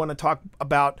 Do we want to talk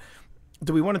about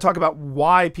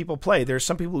why people play? There's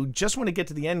some people who just want to get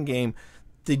to the end game.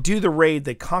 They do the raid,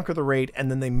 they conquer the raid, and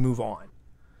then they move on.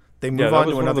 They move on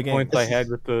to another game. One of the points I had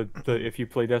with the if you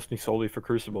play Destiny solely for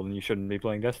Crucible, then you shouldn't be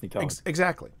playing Destiny, Tom.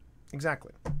 Exactly.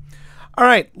 All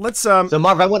right, let's. So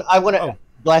Marv, I want to.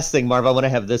 Last thing, Marv, I want to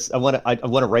have this. I want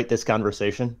to write this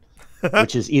conversation,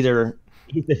 which is either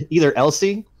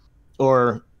Elsie,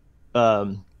 or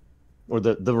the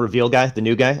reveal guy, the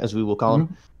new guy, as we will call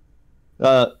him,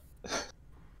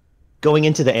 going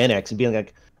into the annex and being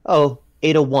like, "Oh,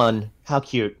 801, how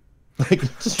cute." Like,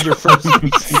 this is your first.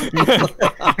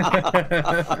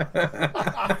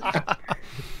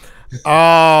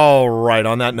 All right.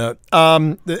 On that note,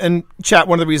 and chat.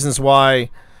 One of the reasons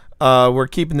why we're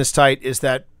keeping this tight is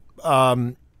that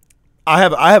I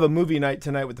have a movie night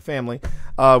tonight with the family.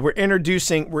 We're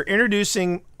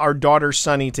introducing our daughter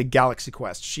Sunny to Galaxy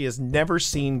Quest. She has never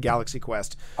seen Galaxy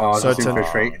Quest. Oh, so it's super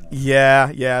treat.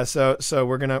 Yeah. So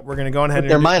we're gonna go ahead.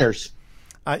 They're minors.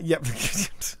 Yep.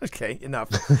 Okay. Enough.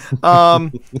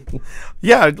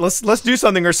 Yeah. Let's do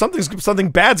something, or something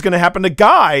bad's gonna happen to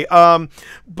Guy.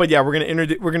 But yeah, we're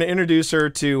gonna introduce her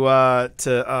to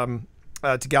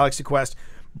Galaxy Quest.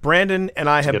 Brandon and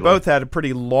I have both had a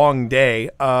pretty long day,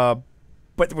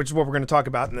 but which is what we're going to talk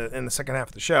about in the second half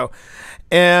of the show.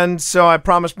 And so I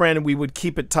promised Brandon we would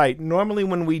keep it tight. Normally,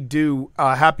 when we do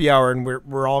happy hour and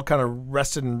we're all kind of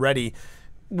rested and ready,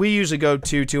 we usually go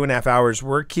 2.5 hours.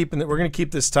 We're going to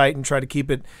keep this tight and try to keep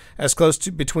it as close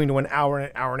to between an hour and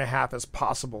an hour and a half as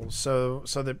possible, so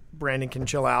that Brandon can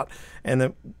chill out and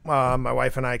that my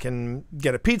wife and I can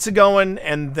get a pizza going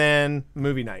and then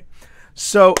movie night.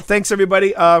 So thanks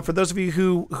everybody. For those of you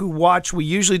who watch, we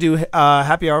usually do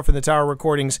happy hour from the Tower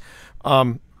recordings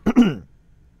on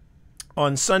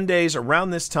Sundays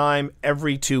around this time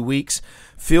every 2 weeks.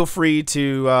 Feel free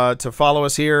to follow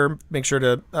us here. Make sure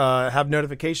to have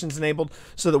notifications enabled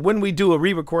so that when we do a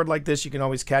re-record like this, you can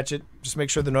always catch it. Just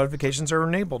make sure the notifications are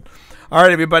enabled. All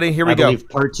right, everybody, here we go. I believe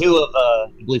part two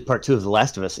of The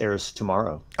Last of Us airs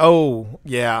tomorrow. Oh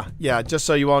yeah. Just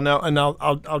so you all know, and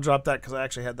I'll drop that because I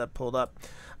actually had that pulled up.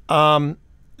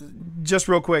 Just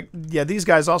real quick, yeah, these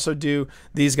guys also do.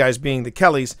 These guys being the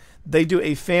Kellys, they do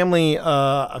a family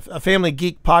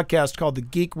geek podcast called the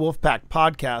Geek Wolfpack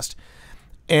Podcast.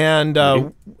 And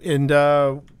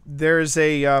there's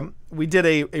we did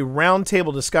a round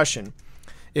table discussion.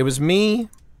 It was me,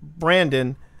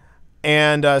 Brandon,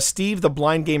 and Steve the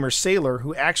Blind Gamer Sailor,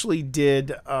 who actually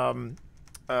did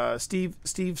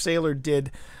Steve Sailor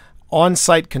did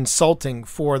on-site consulting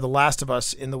for The Last of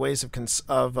Us in the ways of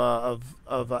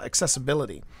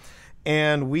accessibility.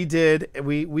 And we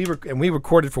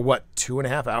recorded for what,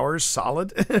 2.5 hours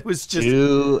solid. It was just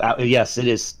yes, it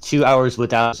is 2 hours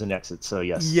without an exit. So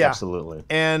yes, yeah, absolutely.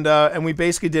 And we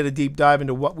basically did a deep dive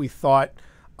into what we thought,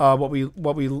 what we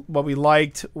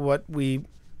liked, what we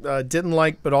didn't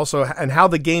like, but also and how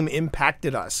the game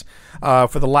impacted us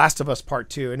for The Last of Us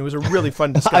Part 2. And it was a really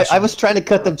fun discussion. I was trying to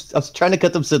cut them. I was trying to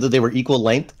cut them so that they were equal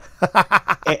length.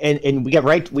 and we got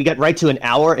right to an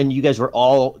hour, and you guys were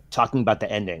all talking about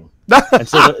the ending. And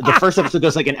so the first episode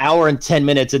goes like an hour and 10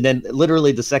 minutes, and then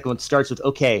literally the second one starts with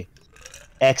okay,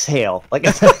 exhale. Like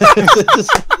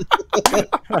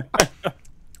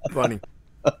funny.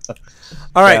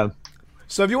 All right. Yeah.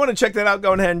 So if you want to check that out,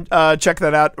 go ahead and check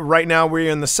that out. Right now, we're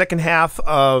in the second half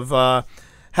of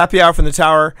Happy Hour from the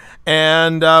Tower,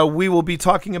 and we will be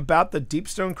talking about the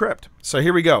Deepstone Crypt. So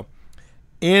here we go.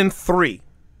 In 3,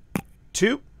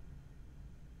 2,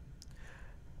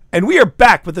 and we are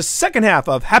back with the second half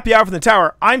of Happy Hour from the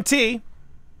Tower. I'm T.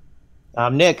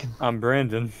 I'm Nick. I'm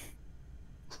Brandon.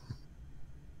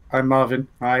 I'm Marvin.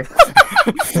 Hi.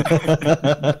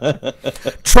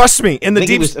 Trust me, in the I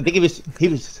think he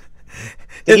was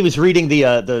think he was reading the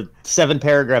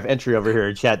 7-paragraph entry over here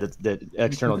in chat that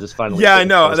External just finally. Yeah, I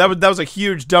know that was a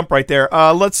huge dump right there.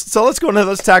 Let's go ahead.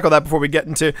 Let's tackle that before we get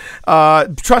into.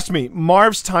 Trust me,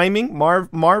 Marv's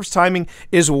timing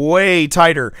is way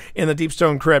tighter in the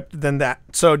Deepstone Crypt than that.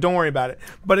 So don't worry about it.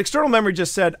 But External Memory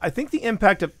just said, I think the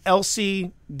impact of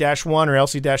LC-1 or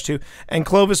LC-2 and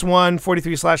Clovis 1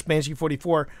 43/Banshee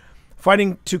 44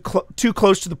 fighting too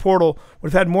close to the portal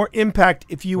would have had more impact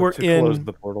if you were in. Close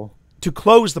the portal. To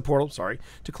close the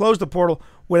portal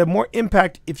would have more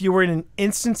impact if you were in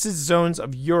instances zones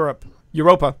of Europa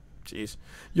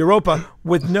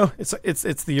with no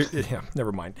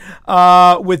never mind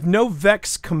with no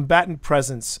Vex combatant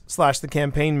presence / the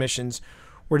campaign missions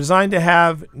were designed to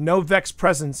have no Vex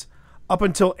presence up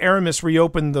until Aramis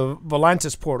reopened the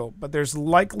Volantis portal, but there's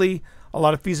likely a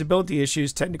lot of feasibility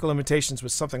issues, technical limitations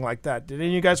with something like that. Did any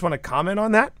of you guys want to comment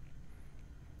on that?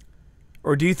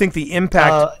 Or do you think the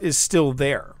impact is still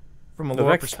there from a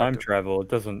lore perspective? Time travel, it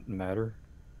doesn't matter.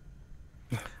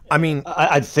 I mean,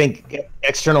 I think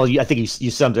External. I think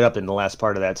you summed it up in the last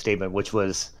part of that statement, which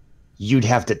was you'd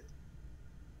have to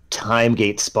time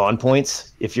gate spawn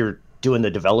points if you're doing the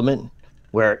development,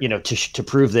 where to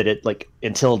prove that it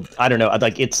until I don't know,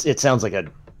 it sounds like a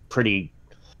pretty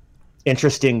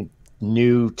interesting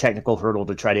new technical hurdle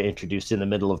to try to introduce in the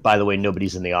middle of. By the way,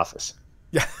 nobody's in the office.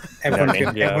 Yeah,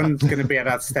 everyone's going to be at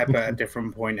that step at a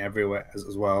different point everywhere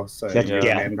as well. So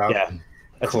end up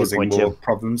causing more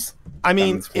problems. I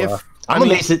mean,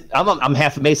 I'm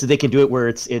half amazed that they can do it where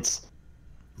it's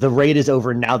the raid is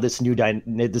over now. This new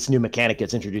mechanic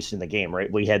gets introduced in the game,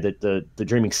 right? We had the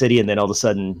Dreaming City, and then all of a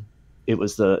sudden it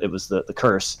was the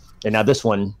curse, and now this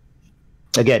one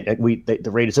again.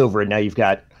 The raid is over, and now you've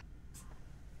got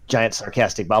giant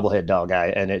sarcastic bobblehead doll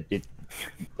guy, and it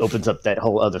opens up that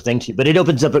whole other thing to you. But it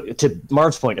opens up to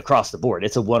Marv's point across the board.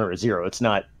 It's a 1 or a 0. It's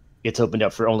not. It's opened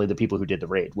up for only the people who did the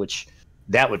raid, which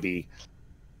that would be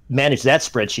manage that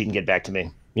spreadsheet and get back to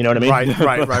me. You know what I mean?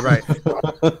 Right.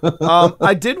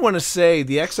 I did want to say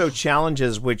the EXO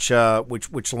challenges, which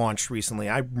launched recently.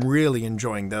 I'm really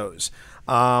enjoying those.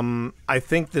 I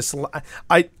think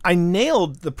I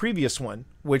nailed the previous one,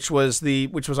 which was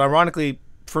ironically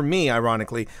for me,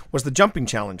 was the jumping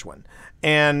challenge one.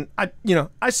 And I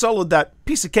soloed that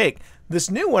piece of cake.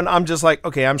 This new one, I'm just like,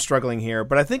 okay, I'm struggling here.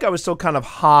 But I think I was still kind of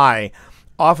high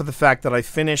off of the fact that I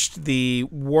finished the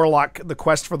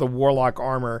quest for the Warlock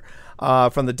armor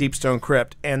from the Deepstone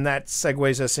Crypt. And that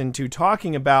segues us into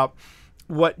talking about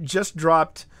what just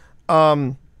dropped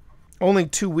only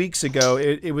 2 weeks ago.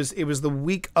 It was the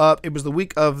week of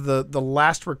the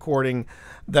last recording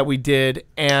that we did,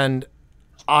 and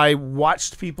I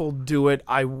watched people do it.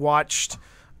 I watched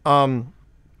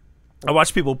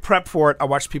people prep for it. I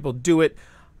watched people do it,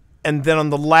 and then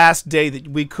on the last day that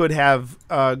we could have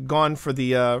gone for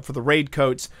the raid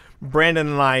coats, Brandon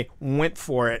and I went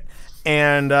for it,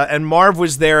 and Marv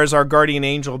was there as our guardian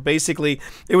angel. Basically,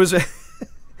 it was.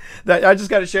 I just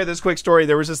got to share this quick story.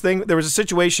 There was a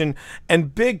situation,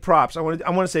 and big props. I want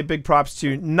to say big props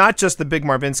to not just the Big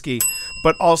Marvinsky,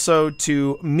 but also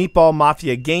to Meatball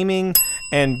Mafia Gaming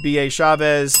and B.A.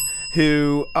 Chavez,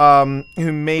 who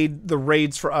made the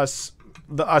raids for us,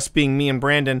 us being me and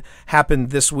Brandon, happen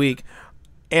this week.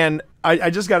 And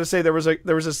I just got to say there was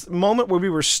this moment where we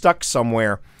were stuck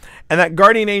somewhere, and that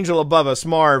guardian angel above us,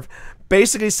 Marv,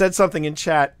 basically said something in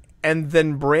chat, and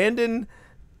then Brandon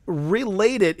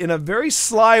relayed it in a very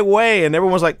sly way, and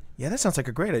everyone was like, yeah, that sounds like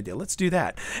a great idea, let's do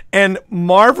that. And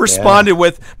Marv responded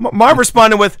with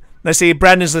I say,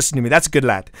 Brandon's listening to me, that's a good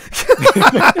lad.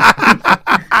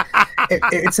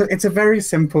 It's a very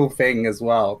simple thing as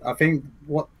well. I think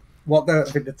what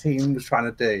the team was trying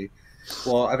to do,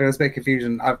 well, I think there's a big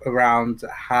confusion around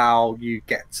how you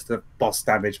get to the boss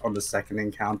damage on the second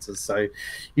encounter. So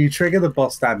you trigger the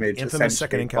boss damage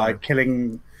essentially by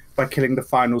killing the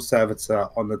final servitor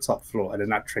on the top floor, and then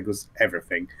that triggers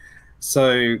everything.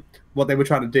 So what they were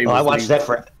trying to do was... I watched that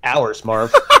for hours,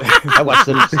 Marv. I watched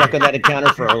them stuck on that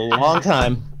encounter for a long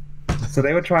time. So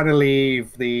they were trying to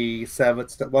leave the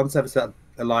one servitor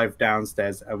alive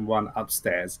downstairs and one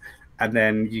upstairs. And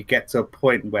then you get to a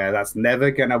point where that's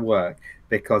never going to work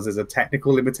because there's a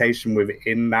technical limitation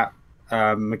within that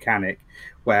mechanic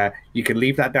where you can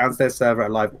leave that downstairs server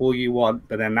alive all you want,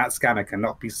 but then that scanner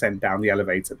cannot be sent down the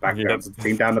elevator back down to the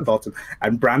team down the bottom.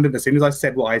 And Brandon, as soon as I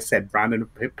said what I said, Brandon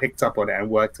picked up on it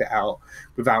and worked it out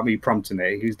without me prompting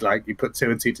it. He's like, you put 2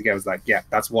 and 2 together. It's like, yeah,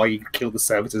 that's why you kill the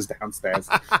servitors downstairs.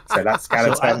 So that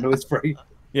scanner terminal is free.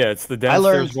 Yeah, it's the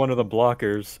downstairs one of the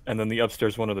blockers, and then the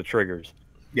upstairs one of the triggers.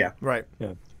 Yeah, right.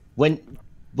 Yeah. When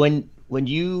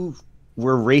you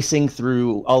were racing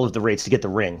through all of the raids to get the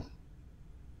ring,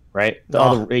 right?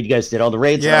 You guys did all the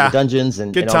raids, and all the dungeons,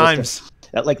 and good and all this times.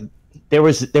 stuff. Like there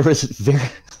was very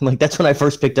like that's when I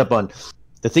first picked up on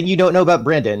the thing you don't know about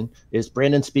Brandon is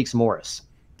Brandon speaks Morse.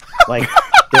 Like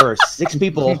there are 6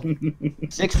 people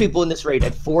in this raid,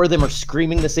 and 4 of them are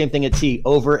screaming the same thing at T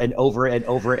over and over and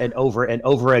over and over and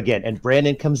over again. And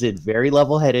Brandon comes in very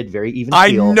level-headed, very even.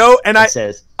 I know, and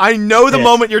says, I know the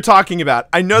moment you're talking about.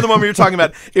 I know the moment you're talking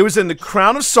about. It was in the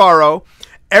Crown of Sorrow.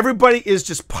 Everybody is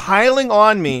just piling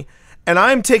on me, and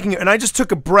I'm taking it, and I just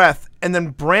took a breath, and then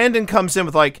Brandon comes in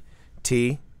with like,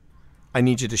 T, I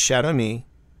need you to shadow me,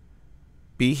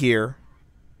 be here,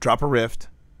 drop a rift,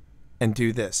 and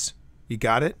do this. You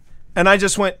got it? And I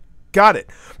just went, got it.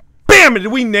 Bam! Did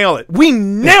we nail it? We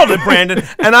nailed it, Brandon.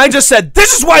 And I just said,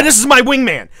 this is why this is my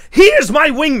wingman. He is my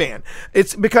wingman.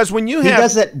 It's because when you have... He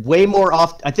does that way more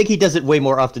often. I think he does it way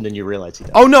more often than you realize he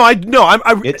does. Oh, no.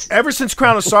 Ever since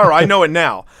Crown of Sorrow, I know it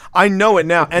now. I know it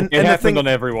now. And it the happened thing, on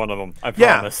every one of them. I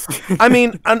promise. I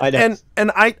mean, I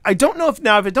don't know if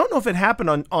I don't know if it happened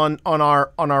on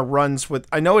our runs with.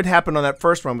 I know it happened on that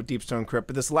first run with Deepstone Crypt,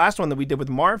 but this last one that we did with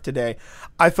Marv today,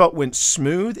 I felt went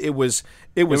smooth. It was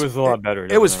a lot better.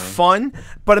 It was fun,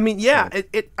 but I mean,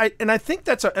 I think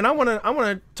that's and I want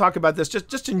to talk about this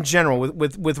just in general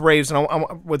with raids and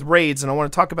with raids, and I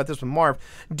want to talk about this with Marv.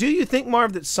 Do you think,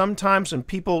 Marv, that sometimes when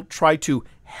people try to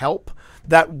help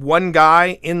that one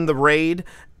guy in the raid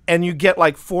and you get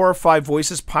like 4 or 5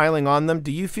 voices piling on them,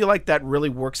 do you feel like that really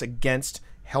works against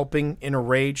helping in a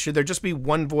raid? Should there just be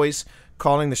one voice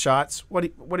calling the shots? What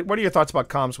are your thoughts about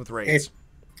comms with raids?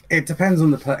 It depends on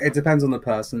the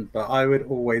person, but I would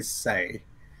always say,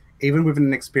 even within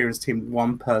an experienced team,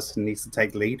 one person needs to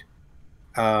take lead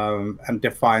and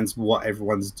defines what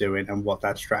everyone's doing and what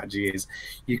that strategy is.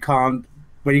 You can't,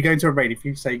 when you go into a raid, if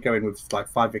you say go in with like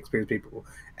 5 experienced people,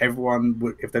 everyone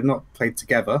would, if they've not played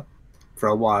together for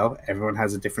a while, everyone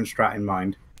has a different strat in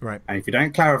mind. Right. And if you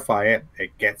don't clarify it,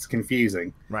 it gets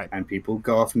confusing. Right. And people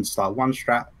go off and start one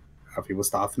strat, other people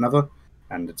start off another,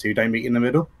 and the 2 don't meet in the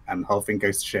middle, and the whole thing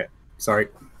goes to shit. Sorry.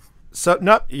 So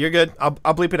no, you're good. I'll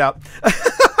bleep it out.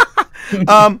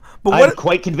 But I'm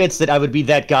quite convinced that I would be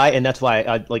that guy, and that's why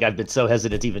I've been so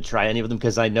hesitant to even try any of them,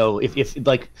 because I know if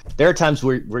like there are times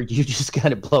where you just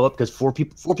kind of blow up because 4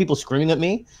 people screaming at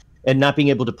me and not being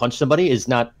able to punch somebody is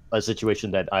not a situation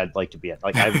that I'd like to be in.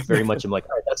 Like I very much am like,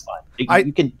 all right, that's fine.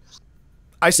 You can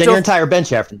send your entire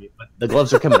bench after me, but the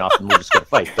gloves are coming off, and we're just gonna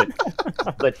fight.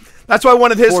 But that's why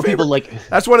one of his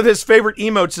that's one of his favorite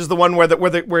emotes is the one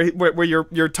where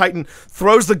your Titan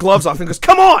throws the gloves off and goes,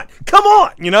 come on,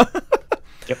 you know.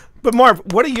 Yep. But Marv,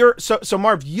 what are your so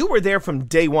Marv, you were there from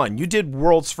day one. You did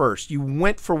Worlds First. You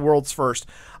went for Worlds First.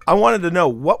 I wanted to know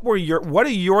what are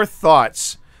your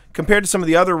thoughts compared to some of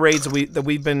the other raids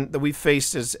that we've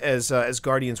faced as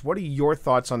Guardians. What are your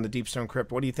thoughts on the Deepstone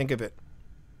Crypt? What do you think of it?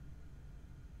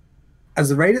 As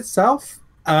the raid itself,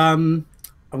 I'm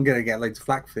gonna get loads of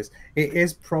flack for this. It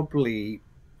is probably,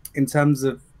 in terms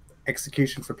of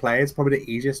execution for players, probably the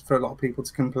easiest for a lot of people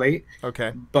to complete.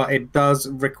 Okay. But it does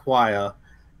require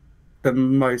the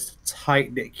most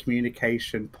tight-knit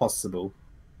communication possible.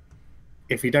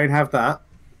 If you don't have that,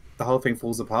 the whole thing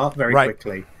falls apart very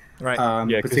quickly. Right.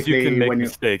 Yeah, because you can make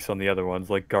mistakes on the other ones,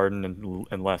 like Garden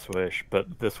and Last Wish,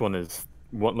 but this one is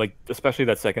like especially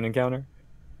that second encounter.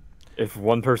 If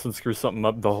one person screws something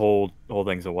up, the whole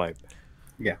thing's a wipe.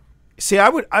 Yeah. See, I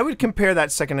would compare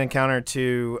that second encounter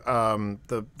to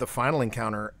the final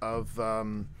encounter of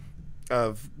Crown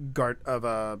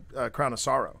of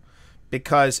Sorrow,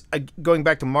 because going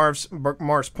back to Marv's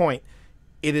point,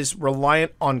 it is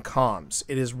reliant on comms.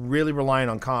 It is really reliant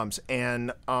on comms,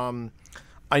 and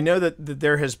I know that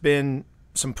there has been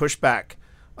some pushback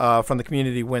from the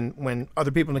community when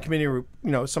other people in the community were,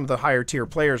 some of the higher tier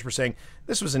players were saying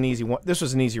this was an easy one, this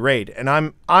was an easy raid, and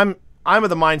I'm of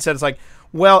the mindset it's like,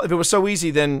 well, if it was so easy,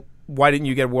 then why didn't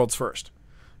you get Worlds First?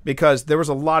 Because there was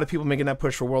a lot of people making that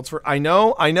push for Worlds First. I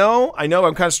know. I'm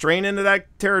kind of straying into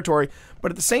that territory, but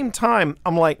at the same time,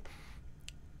 I'm like,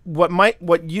 what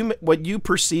you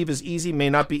perceive as easy may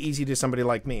not be easy to somebody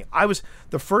like me.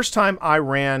 The first time I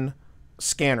ran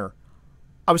Scanner,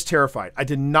 I was terrified. I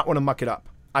did not want to muck it up.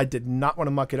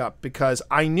 Because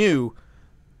I knew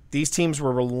these teams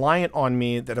were reliant on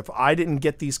me, that if I didn't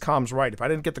get these comms right, if I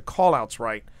didn't get the call-outs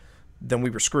right, then we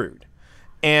were screwed.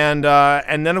 And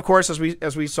then, of course,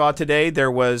 as we saw today,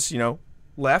 there was,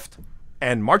 left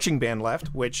and marching band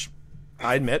left, which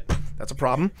I admit that's a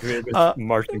problem.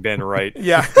 Marching band right.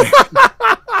 Yeah.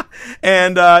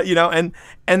 And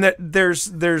that there's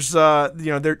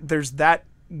that,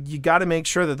 you got to make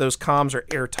sure that those comms are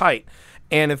airtight.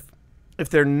 And if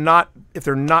they're not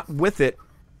with it,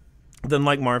 then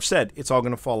like Marv said, it's all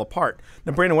going to fall apart.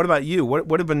 Now, Brandon, what about you?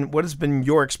 What has been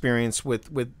your experience with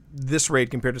this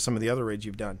raid compared to some of the other raids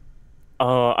you've done?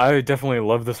 I definitely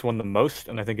love this one the most,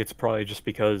 and I think it's probably just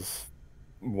because,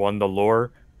 one, the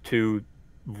lore, two,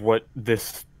 what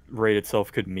this raid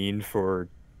itself could mean for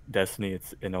Destiny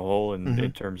in a whole, and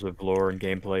in terms of lore and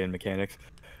gameplay and mechanics,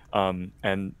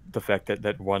 and the fact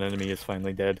that one enemy is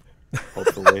finally dead,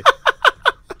 hopefully.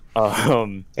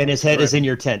 And his head is in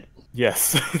your tent.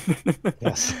 Yes.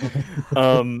 Yes.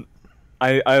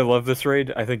 I love this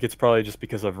raid. I think it's probably just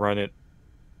because I've run it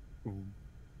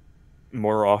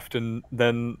more often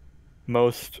than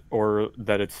most, or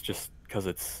that it's just because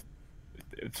it's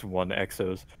one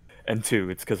Exos, and two,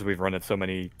 it's because we've run it so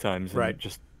many times in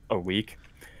just a week.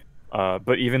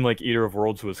 But even like Eater of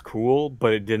Worlds was cool,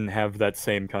 but it didn't have that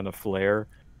same kind of flair,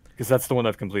 because that's the one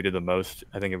I've completed the most.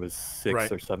 I think it was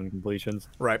 6 or 7 completions.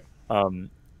 Right. And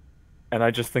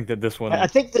I just think that this one. I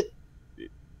think that.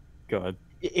 Go ahead.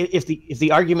 If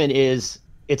the argument is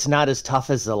it's not as tough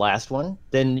as the last one,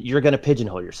 then you're going to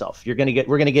pigeonhole yourself. We're going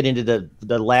to get into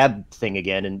the lab thing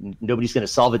again, and nobody's going to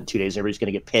solve it in 2 days. And everybody's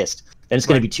going to get pissed. Then it's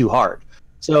going to be too hard.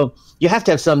 So you have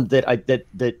to have some that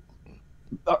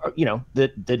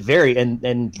vary,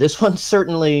 and this one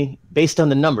certainly, based on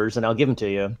the numbers, and I'll give them to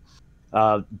you.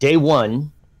 Day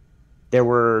one, there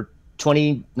were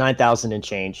 29,000 and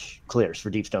change clears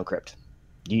for Deepstone Crypt,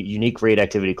 unique raid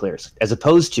activity clears, as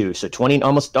opposed to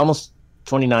almost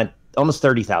 29, almost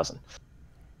 30,000.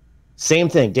 Same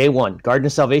thing, day one, Garden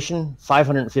of Salvation,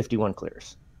 551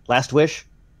 clears. Last Wish,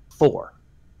 4.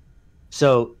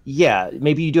 So yeah,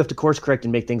 maybe you do have to course correct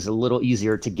and make things a little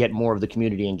easier to get more of the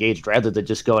community engaged, rather than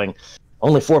just going,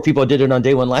 only 4 people did it on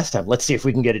day one last time. Let's see if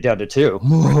we can get it down to 2.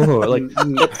 Like,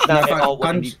 that's not at all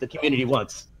what the community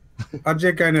wants.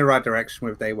 Bungie going in the right direction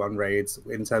with day one raids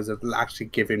in terms of actually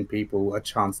giving people a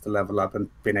chance to level up and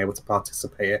being able to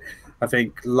participate. I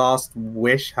think Last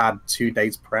Wish had 2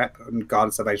 days prep, and Garden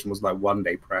of Salvation was like 1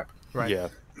 day prep. Right. Yeah.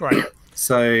 Right.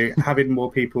 So having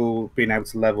more people being able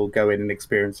to level, go in and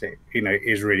experience it,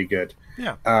 is really good.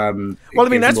 Yeah. Well, I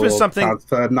mean, that's been something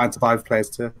for 9 to 5 players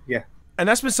to and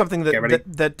that's been something that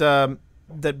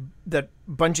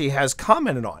Bungie has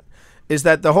commented on, is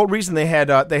that the whole reason they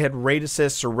had raid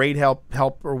assists or raid help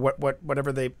or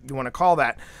whatever you want to call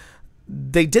that,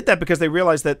 they did that because they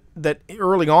realized that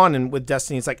early on with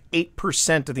Destiny, it's like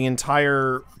 8% of the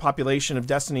entire population of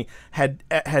Destiny had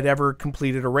ever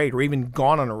completed a raid or even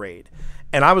gone on a raid.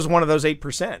 And I was one of those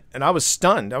 8%, and I was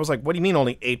stunned. I was like, what do you mean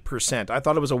only 8%? I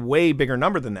thought it was a way bigger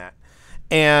number than that.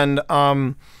 And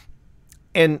one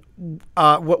thing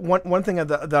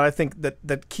that I think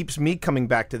that keeps me coming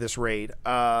back to this raid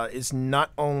is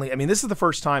not only, I mean, this is the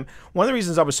first time, one of the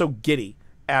reasons I was so giddy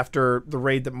after the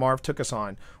raid that Marv took us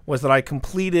on was that I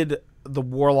completed the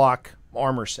Warlock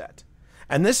armor set.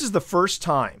 And this is the first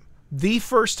time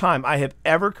I have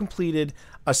ever completed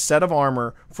a set of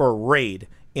armor for a raid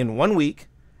in 1 week.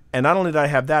 And not only did I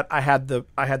have that, I had the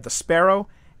Sparrow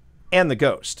and the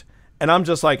Ghost. And I'm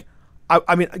just like,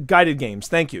 I mean, guided games.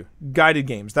 Thank you. Guided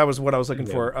games. That was what I was looking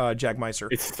for, Jack Meiser.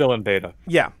 It's still in beta.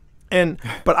 Yeah.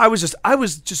 But I was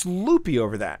just loopy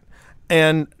over that.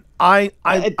 And and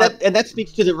that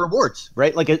speaks to the rewards,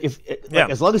 right? Like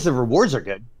as long as the rewards are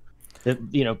good,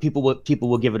 people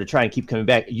will give it a try and keep coming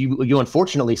back. You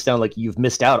unfortunately sound like you've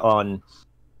missed out on,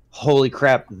 holy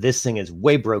crap, this thing is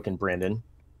way broken, Brandon.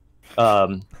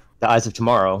 The Eyes of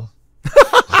Tomorrow.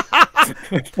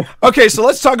 Okay, so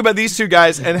let's talk about these two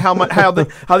guys and how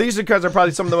these two guys are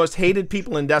probably some of the most hated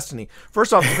people in Destiny.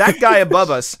 First off, that guy above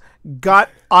us got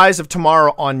Eyes of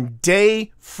Tomorrow on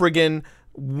day friggin'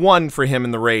 1 for him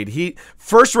in the raid.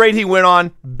 First raid he went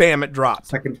on, bam, it dropped.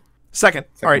 Second.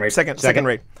 All right, raid. second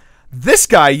raid. This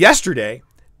guy yesterday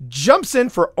jumps in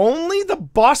for only the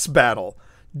boss battle.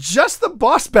 Just the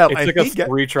boss battle. It took us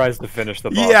 3 tries to finish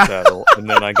the boss battle, and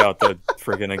then I got the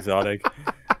friggin' exotic.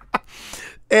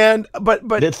 And but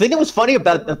the thing that was funny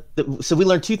about so we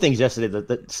learned 2 things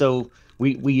yesterday. So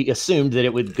we assumed that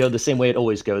it would go the same way it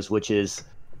always goes, which is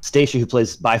Stacia, who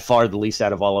plays by far the least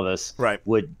out of all of us,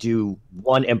 would do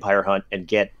 1 Empire hunt and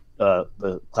get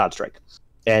the Cloud Strike.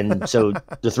 And so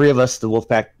the 3 of us, the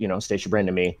Wolfpack, Stacia, Brandon,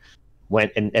 and me,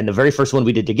 went, and the very first one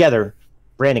we did together,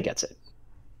 Brandon gets it.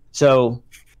 So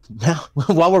now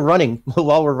while we're running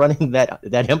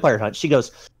that Empire hunt, she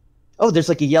goes, "Oh, there's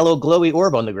like a yellow glowy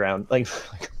orb on the ground." Like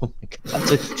oh my God.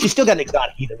 So she's still got an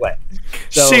exotic either way.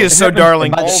 So, she is so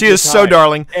darling. She is so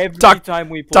darling. Every time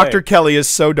we play. Dr. Kelly is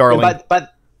so darling.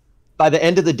 By the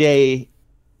end of the day,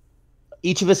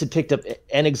 each of us had picked up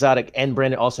an exotic, and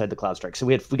Brandon also had the Cloud Strike. So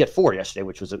we got 4 yesterday,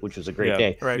 which was a great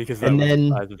day. Right. Because and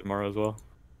then Eyes of Tomorrow as well.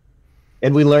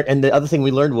 And we learned, and the other thing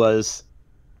we learned was,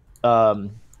 if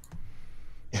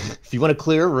you want to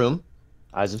clear a room,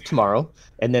 as of tomorrow,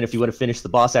 and then if you want to finish the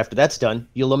boss after that's done,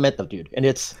 you'll lament the dude. And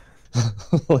it's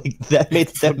like that made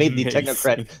the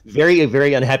technocrat very,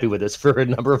 very unhappy with us for a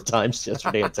number of times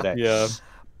yesterday and today. Yeah.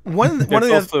 One of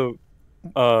the also,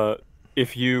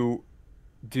 if you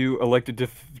do elected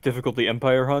difficulty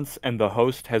Empire hunts and the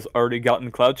host has already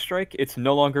gotten Cloud Strike, it's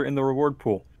no longer in the reward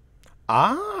pool.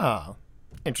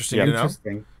 Interesting Yeah. to know.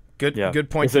 Interesting. Good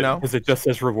point to know. Because it just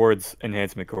says rewards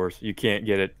enhancement course. You can't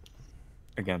get it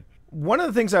again. One of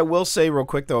the things I will say real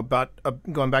quick, though, about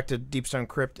going back to Deepstone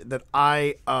Crypt, that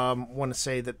I want to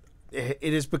say that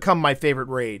it has become my favorite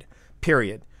raid,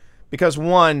 period. Because,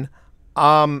 one,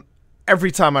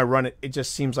 every time I run it, it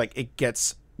just seems like it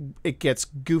gets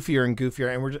goofier and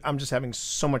goofier, and I'm just having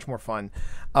so much more fun.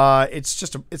 It's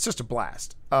just a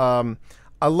blast. I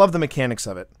love the mechanics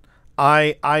of it.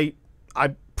 I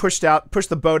pushed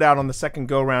the boat out on the second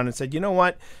go round and said, you know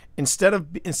what? Instead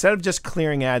of just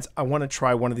clearing ads, I want to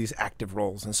try one of these active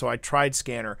roles. And so I tried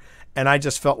Scanner, and I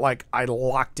just felt like I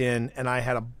locked in, and I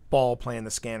had a ball playing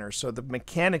the Scanner. So the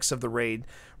mechanics of the raid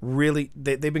really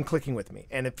they've been clicking with me,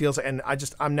 and it feels, and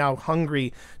I'm now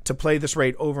hungry to play this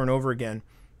raid over and over again.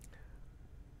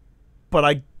 But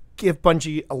I give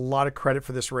Bungie a lot of credit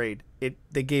for this raid.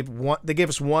 They gave us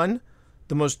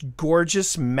the most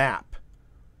gorgeous map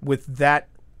with that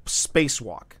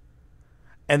spacewalk,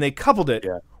 and they coupled it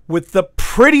with the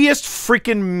prettiest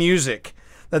freaking music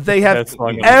that they have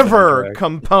ever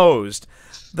composed.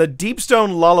 The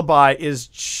Deepstone Lullaby is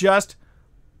just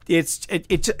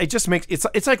it just makes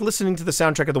it's like listening to the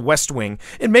soundtrack of The West Wing.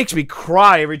 It makes me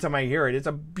cry every time I hear it. It's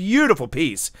a beautiful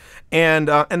piece, and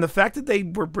the fact that they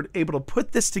were able to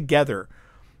put this together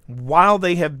while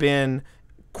they have been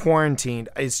quarantined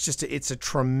is it's a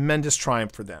tremendous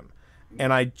triumph for them.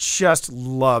 And I just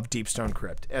love Deepstone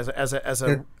Crypt as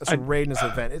a raid and as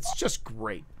an event. It's just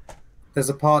great. There's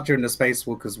a part during the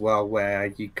spacewalk as well where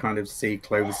you kind of see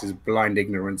Clovis's blind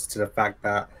ignorance to the fact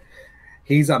that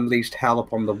he's unleashed hell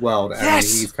upon the world, and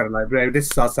he's kind of like, "Bro,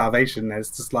 this is our salvation." And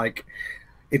it's just like,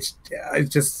 it's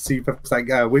just super. It's like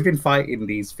we've been fighting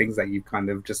these things that you've kind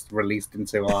of just released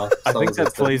into our. I think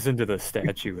that plays into the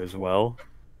statue as well.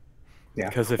 Yeah,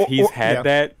 because if he's had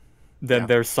that, then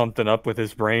there's something up with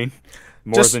his brain,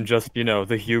 more than just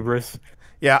the hubris.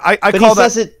 Yeah, I call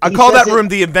that room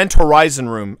the Event Horizon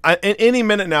room. Any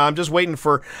minute now, I'm just waiting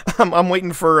for I'm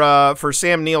waiting for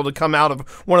Sam Neill to come out of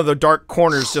one of the dark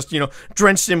corners, just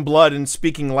drenched in blood and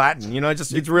speaking Latin.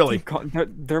 It's really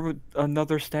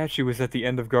another statue is at the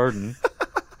end of Garden.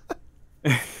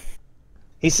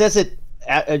 He says it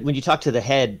when you talk to the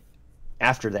head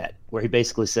after that, where he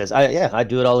basically says, I'd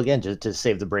do it all again to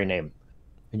save the brain name.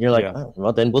 And you're like, oh,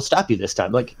 well, then we'll stop you this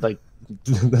time. Like not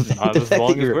as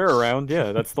long as we're around.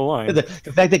 Yeah, that's the line. The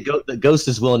fact that the ghost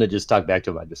is willing to just talk back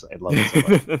to him, I love it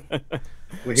so much.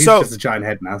 Well, he's just a giant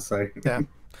head now, so yeah.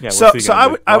 So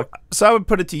I would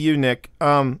put it to you, Nick.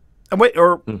 In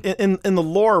the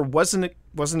lore, wasn't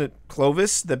it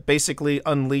Clovis that basically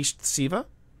unleashed Siva,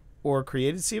 or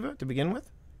created Siva to begin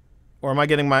with? Or am I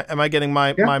getting my Yeah,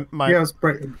 it was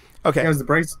okay. Yeah, it was the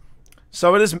brace.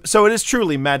 So it is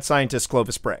truly mad scientist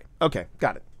Clovis Bray. Okay,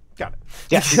 got it.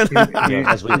 Yes.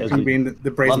 As we being the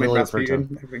brace made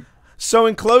Rasputin. So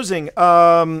in closing,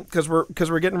 because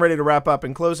we're getting ready to wrap up.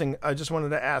 In closing, I just wanted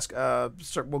to ask.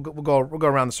 We'll go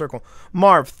around the circle.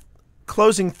 Marv,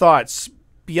 closing thoughts.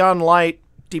 Beyond Light,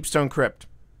 Deepstone Crypt.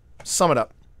 Sum it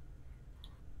up.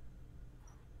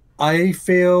 I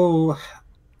feel,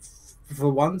 for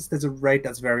once, there's a raid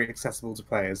that's very accessible to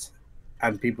players,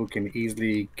 and people can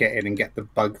easily get in and get the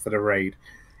bug for the raid.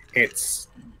 It's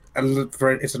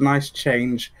a nice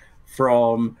change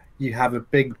from you have a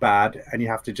big bad and you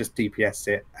have to just DPS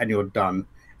it and you're done,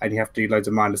 and you have to do loads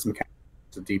of mindless mechanics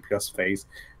to DPS phase.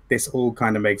 This all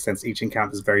kind of makes sense. Each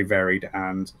encounter is very varied,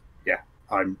 and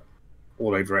I'm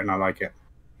all over it and I like it.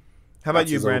 How about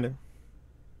you, Brandon?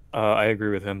 I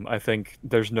agree with him. I think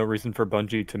there's no reason for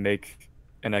Bungie to make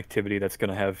an activity that's going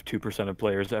to have 2% of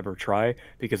players ever try,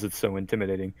 because it's so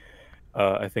intimidating.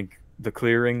 I think the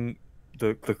clear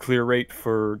rate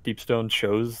for Deepstone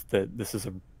shows that this is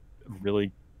a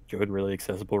really good, really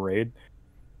accessible raid,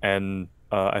 and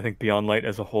I think Beyond Light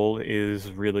as a whole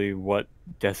is really what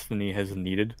Destiny has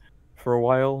needed for a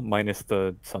while, minus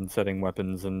the sunsetting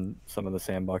weapons and some of the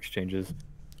sandbox changes.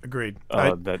 Agreed.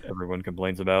 That everyone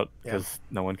complains about because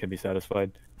no one can be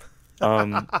satisfied.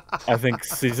 I think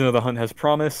Season of the Hunt has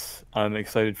promise. I'm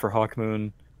excited for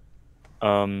Hawkmoon,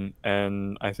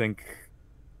 and I think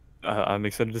I'm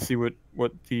excited to see what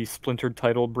the Splintered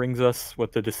title brings us,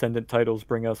 what the Descendant titles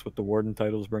bring us, what the Warden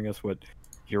titles bring us, what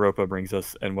Europa brings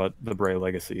us and what the Bray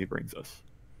Legacy brings us.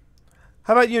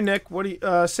 How about you, Nick? What do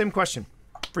you? Same question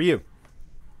for you.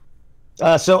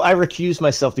 So I recuse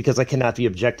myself because I cannot be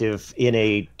objective in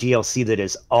a DLC that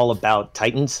is all about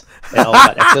Titans and all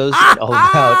about Exos and all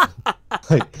about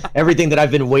like everything that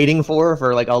I've been waiting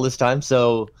for like all this time.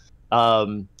 So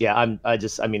yeah, I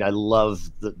mean, I love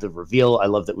the reveal. I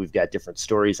love that we've got different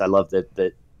stories. I love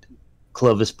that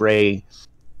Clovis Bray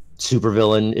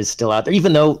supervillain is still out there,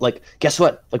 even though, like, guess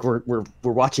what? Like, we're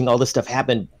watching all this stuff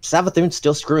happen. Savathun's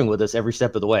still screwing with us every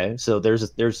step of the way. So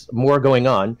there's more going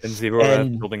on. And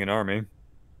Zevora building an army.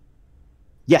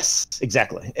 Yes,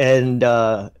 exactly. And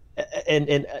I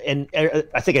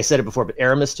think I said it before, but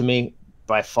Aramis to me,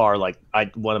 by far, like,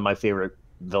 one of my favorite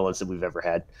villains that we've ever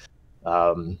had.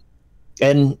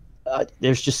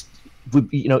 There's just,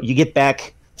 you get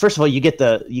back. First of all, you get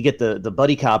the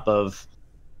buddy cop of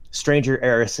Stranger,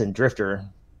 Eris, and Drifter,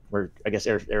 or I guess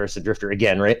Eris and Drifter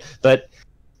again, right? But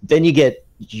then you get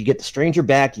the Stranger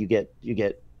back. You get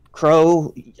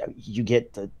Crow. You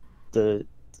get the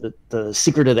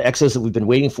secret of the Exos that we've been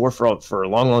waiting for a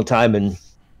long time, and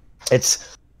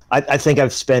it's. I think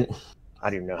I've spent, I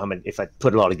don't even know how many, if I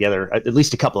put it all together, at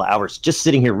least a couple of hours just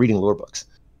sitting here reading lore books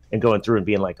and going through and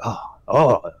being like, oh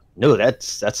no,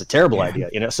 that's a terrible idea,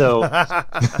 So,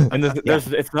 and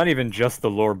it's not even just the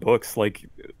lore books. Like,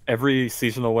 every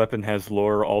seasonal weapon has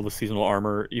lore. All the seasonal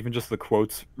armor, even just the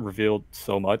quotes, revealed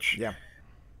so much. Yeah,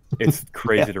 it's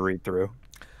crazy to read through.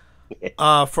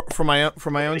 For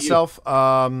my own self,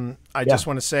 I just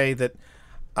want to say that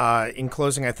in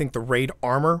closing, I think the raid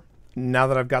armor, now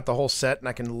that I've got the whole set and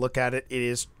I can look at it, it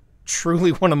is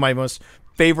truly one of my most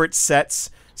favorite sets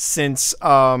since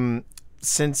the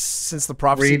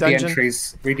Prophecy Dungeon. Read the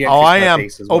entries I am.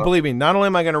 Well. Believe me. Not only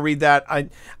am I going to read that,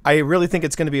 I really think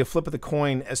it's going to be a flip of the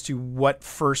coin as to what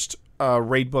first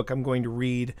raid book I'm going to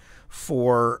read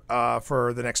for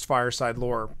the next Fireside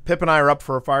Lore. Pip and I are up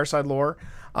for a Fireside Lore.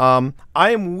 I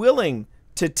am willing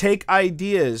to take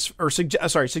ideas or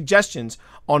suggestions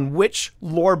on which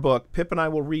lore book Pip and I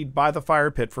will read by the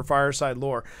Fire Pit for Fireside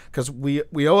Lore, because we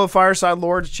owe a Fireside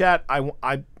Lore to chat.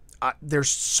 There's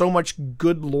so much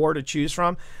good lore to choose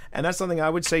from, and that's something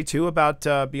I would say too about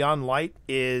Beyond Light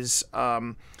is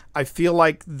I feel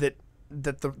like that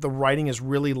the writing is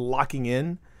really locking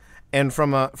in, and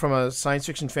from a science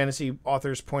fiction fantasy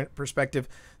author's perspective,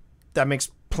 that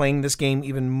makes playing this game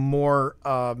even more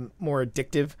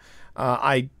addictive.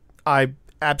 I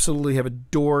absolutely have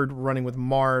adored running with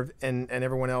Marv and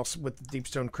everyone else with the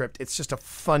Deepstone Crypt. It's just a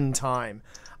fun time.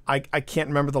 I can't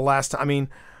remember the last time. I mean,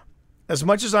 as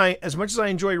much as I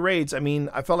enjoy raids, I mean,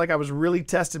 I felt like I was really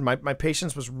tested. My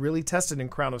patience was really tested in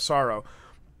Crown of Sorrow,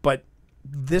 but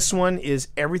this one is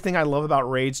everything I love about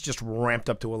raids just ramped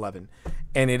up to 11,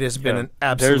 and it has been an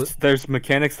absolute. There's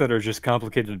mechanics that are just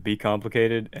complicated to be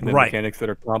complicated, and then mechanics that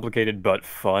are complicated but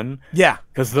fun. Yeah,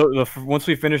 because once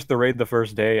we finished the raid the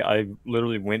first day, I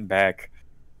literally went back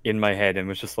in my head and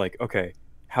was just like, okay,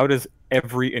 how does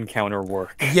every encounter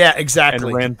work? Yeah, exactly.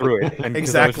 And ran through it. And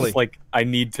exactly. I was just like, I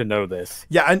need to know this.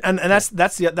 Yeah, and that's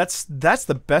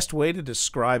the best way to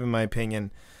describe, in my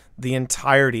opinion, the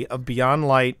entirety of Beyond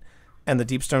Light and the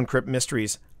Deepstone Crypt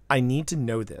Mysteries. I need to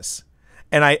know this,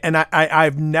 and I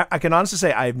can honestly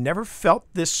say I've never felt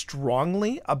this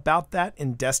strongly about that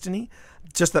in Destiny.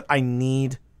 Just that I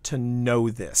need to know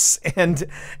this, and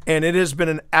it has been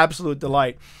an absolute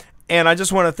delight. And I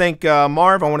just want to thank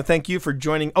Marv. I want to thank you for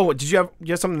joining. Oh, do you have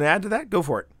something to add to that? Go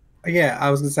for it. Yeah,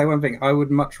 I was going to say one thing. I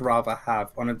would much rather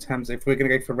have, in terms of, if we're going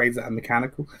to go for raids that are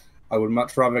mechanical, I would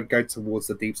much rather go towards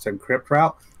the Deepstone Crypt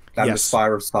route than the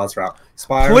Spire of Stars route.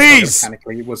 Spire of Stars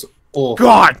mechanically was awful.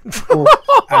 God,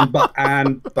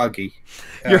 and buggy.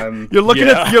 You're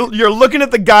looking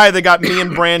at the guy that got me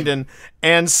and Brandon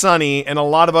and Sonny and a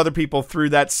lot of other people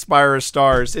through that Spire of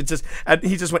Stars. It just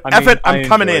he just went, "F it, I'm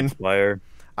coming in." Spire.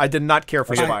 I did not care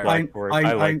for Spire. I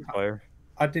like Spire.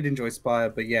 I did enjoy Spire,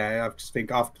 but yeah, I just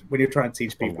think after when you're trying to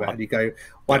teach people and you go,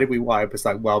 why did we wipe? It's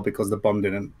like, well, because the bomb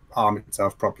didn't arm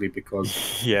itself properly because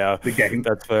the game.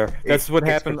 That's fair. That's what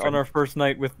happened on our first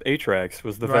night with Atrax,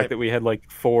 was the fact that we had like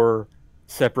 4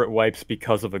 separate wipes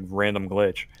because of a random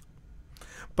glitch.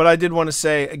 But I did want to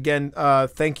say, again,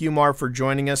 thank you, Marv, for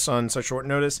joining us on such short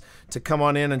notice to come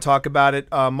on in and talk about it.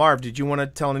 Marv, did you want to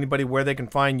tell anybody where they can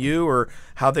find you, or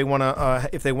how they want to,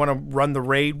 if they want to run the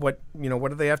raid, what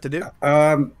do they have to do?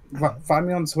 Find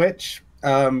me on Twitch,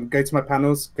 go to my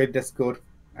panels, go to Discord,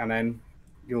 and then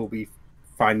you'll be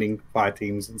finding fire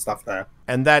teams and stuff there.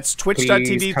 And that's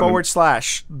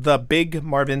twitch.tv/the Big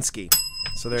Marvinsky.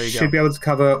 So there you go. Should be able to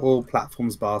cover all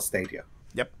platforms bar Stadia.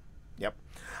 Yep.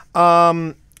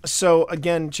 So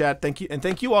again, chat, thank you, and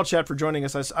thank you all, chat, for joining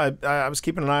us. I was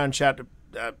keeping an eye on chat.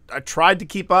 I tried to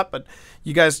keep up, but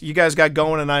you guys got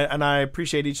going, and I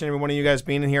appreciate each and every one of you guys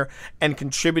being in here and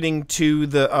contributing to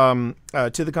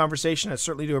the conversation. I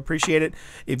certainly do appreciate it.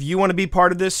 If you want to be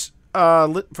part of this,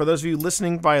 for those of you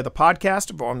listening via the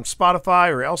podcast on Spotify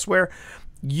or elsewhere,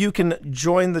 you can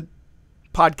join the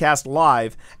podcast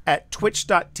live at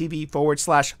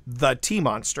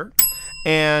twitch.tv/TheTMonster.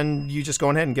 And you just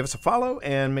go ahead and give us a follow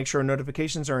and make sure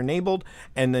notifications are enabled,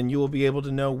 and then you will be able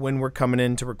to know when we're coming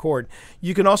in to record.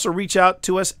 You can also reach out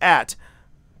to us at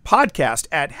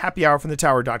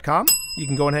podcast@happyhourfromthetower.com. You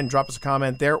can go ahead and drop us a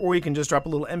comment there, or you can just drop a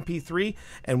little MP3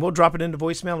 and we'll drop it into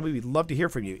voicemail, and we'd love to hear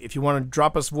from you. If you want to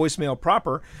drop us voicemail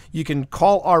proper, you can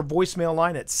call our voicemail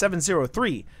line at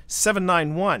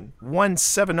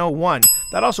 703-791-1701.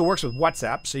 That also works with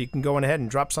WhatsApp, so you can go ahead and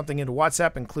drop something into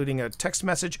WhatsApp, including a text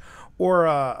message or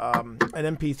an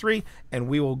MP3, and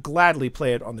we will gladly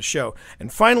play it on the show.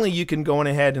 And finally, you can go on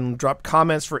ahead and drop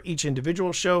comments for each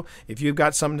individual show. If you've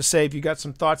got something to say, if you've got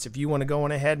some thoughts, if you want to go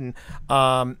on ahead and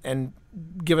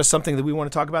give us something that we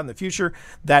want to talk about in the future,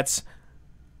 that's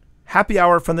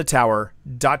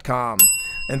happyhourfromthetower.com.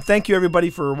 And thank you, everybody,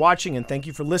 for watching, and thank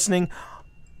you for listening.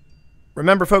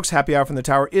 Remember, folks, Happy Hour from the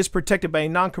Tower is protected by a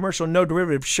non-commercial,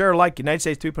 no-derivative, share-alike United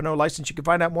States 3.0 license. You can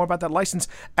find out more about that license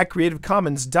at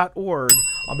creativecommons.org.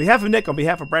 On behalf of Nick, on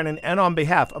behalf of Brandon, and on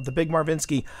behalf of the Big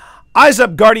Marvinsky, eyes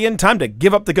up, Guardian. Time to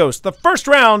give up the ghost. The first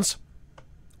round's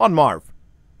on Marv.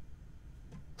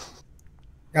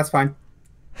 That's fine.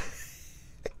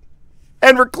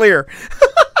 And we're clear.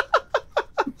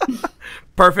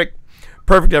 Perfect,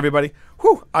 everybody.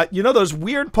 Whew. You know those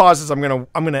weird pauses I'm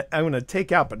gonna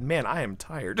take out, but man, I am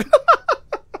tired.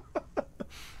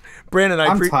 Brandon,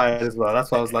 I'm tired as well.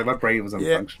 That's why I was like, my brain wasn't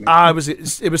functioning.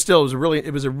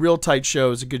 It was a real tight show.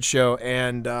 It was a good show,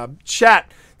 and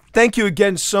chat. Thank you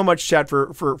again so much, chat,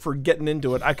 for getting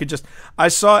into it. I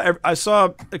saw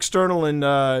External and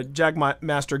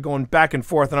Jagmaster going back and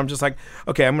forth, and I'm just like,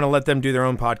 okay, I'm going to let them do their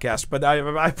own podcast. But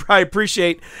I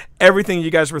appreciate everything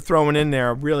you guys were throwing in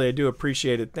there. Really, I do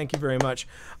appreciate it. Thank you very much.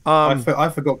 I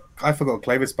forgot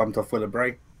Clavis bumped off Willa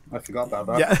Bray. I forgot about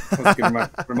that. Yeah. I was getting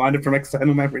reminded from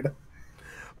external memory there.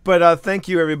 But thank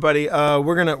you, everybody.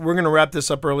 We're gonna wrap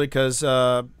this up early because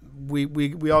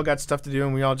we all got stuff to do,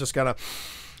 and we all just gotta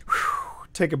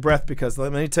take a breath, because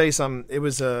let me tell you something.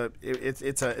 It's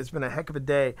been a heck of a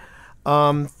day.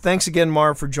 Thanks again,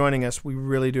 Marv, for joining us. We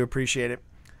really do appreciate it.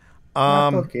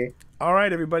 Okay. All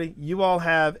right, everybody. You all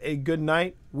have a good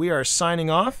night. We are signing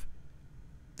off.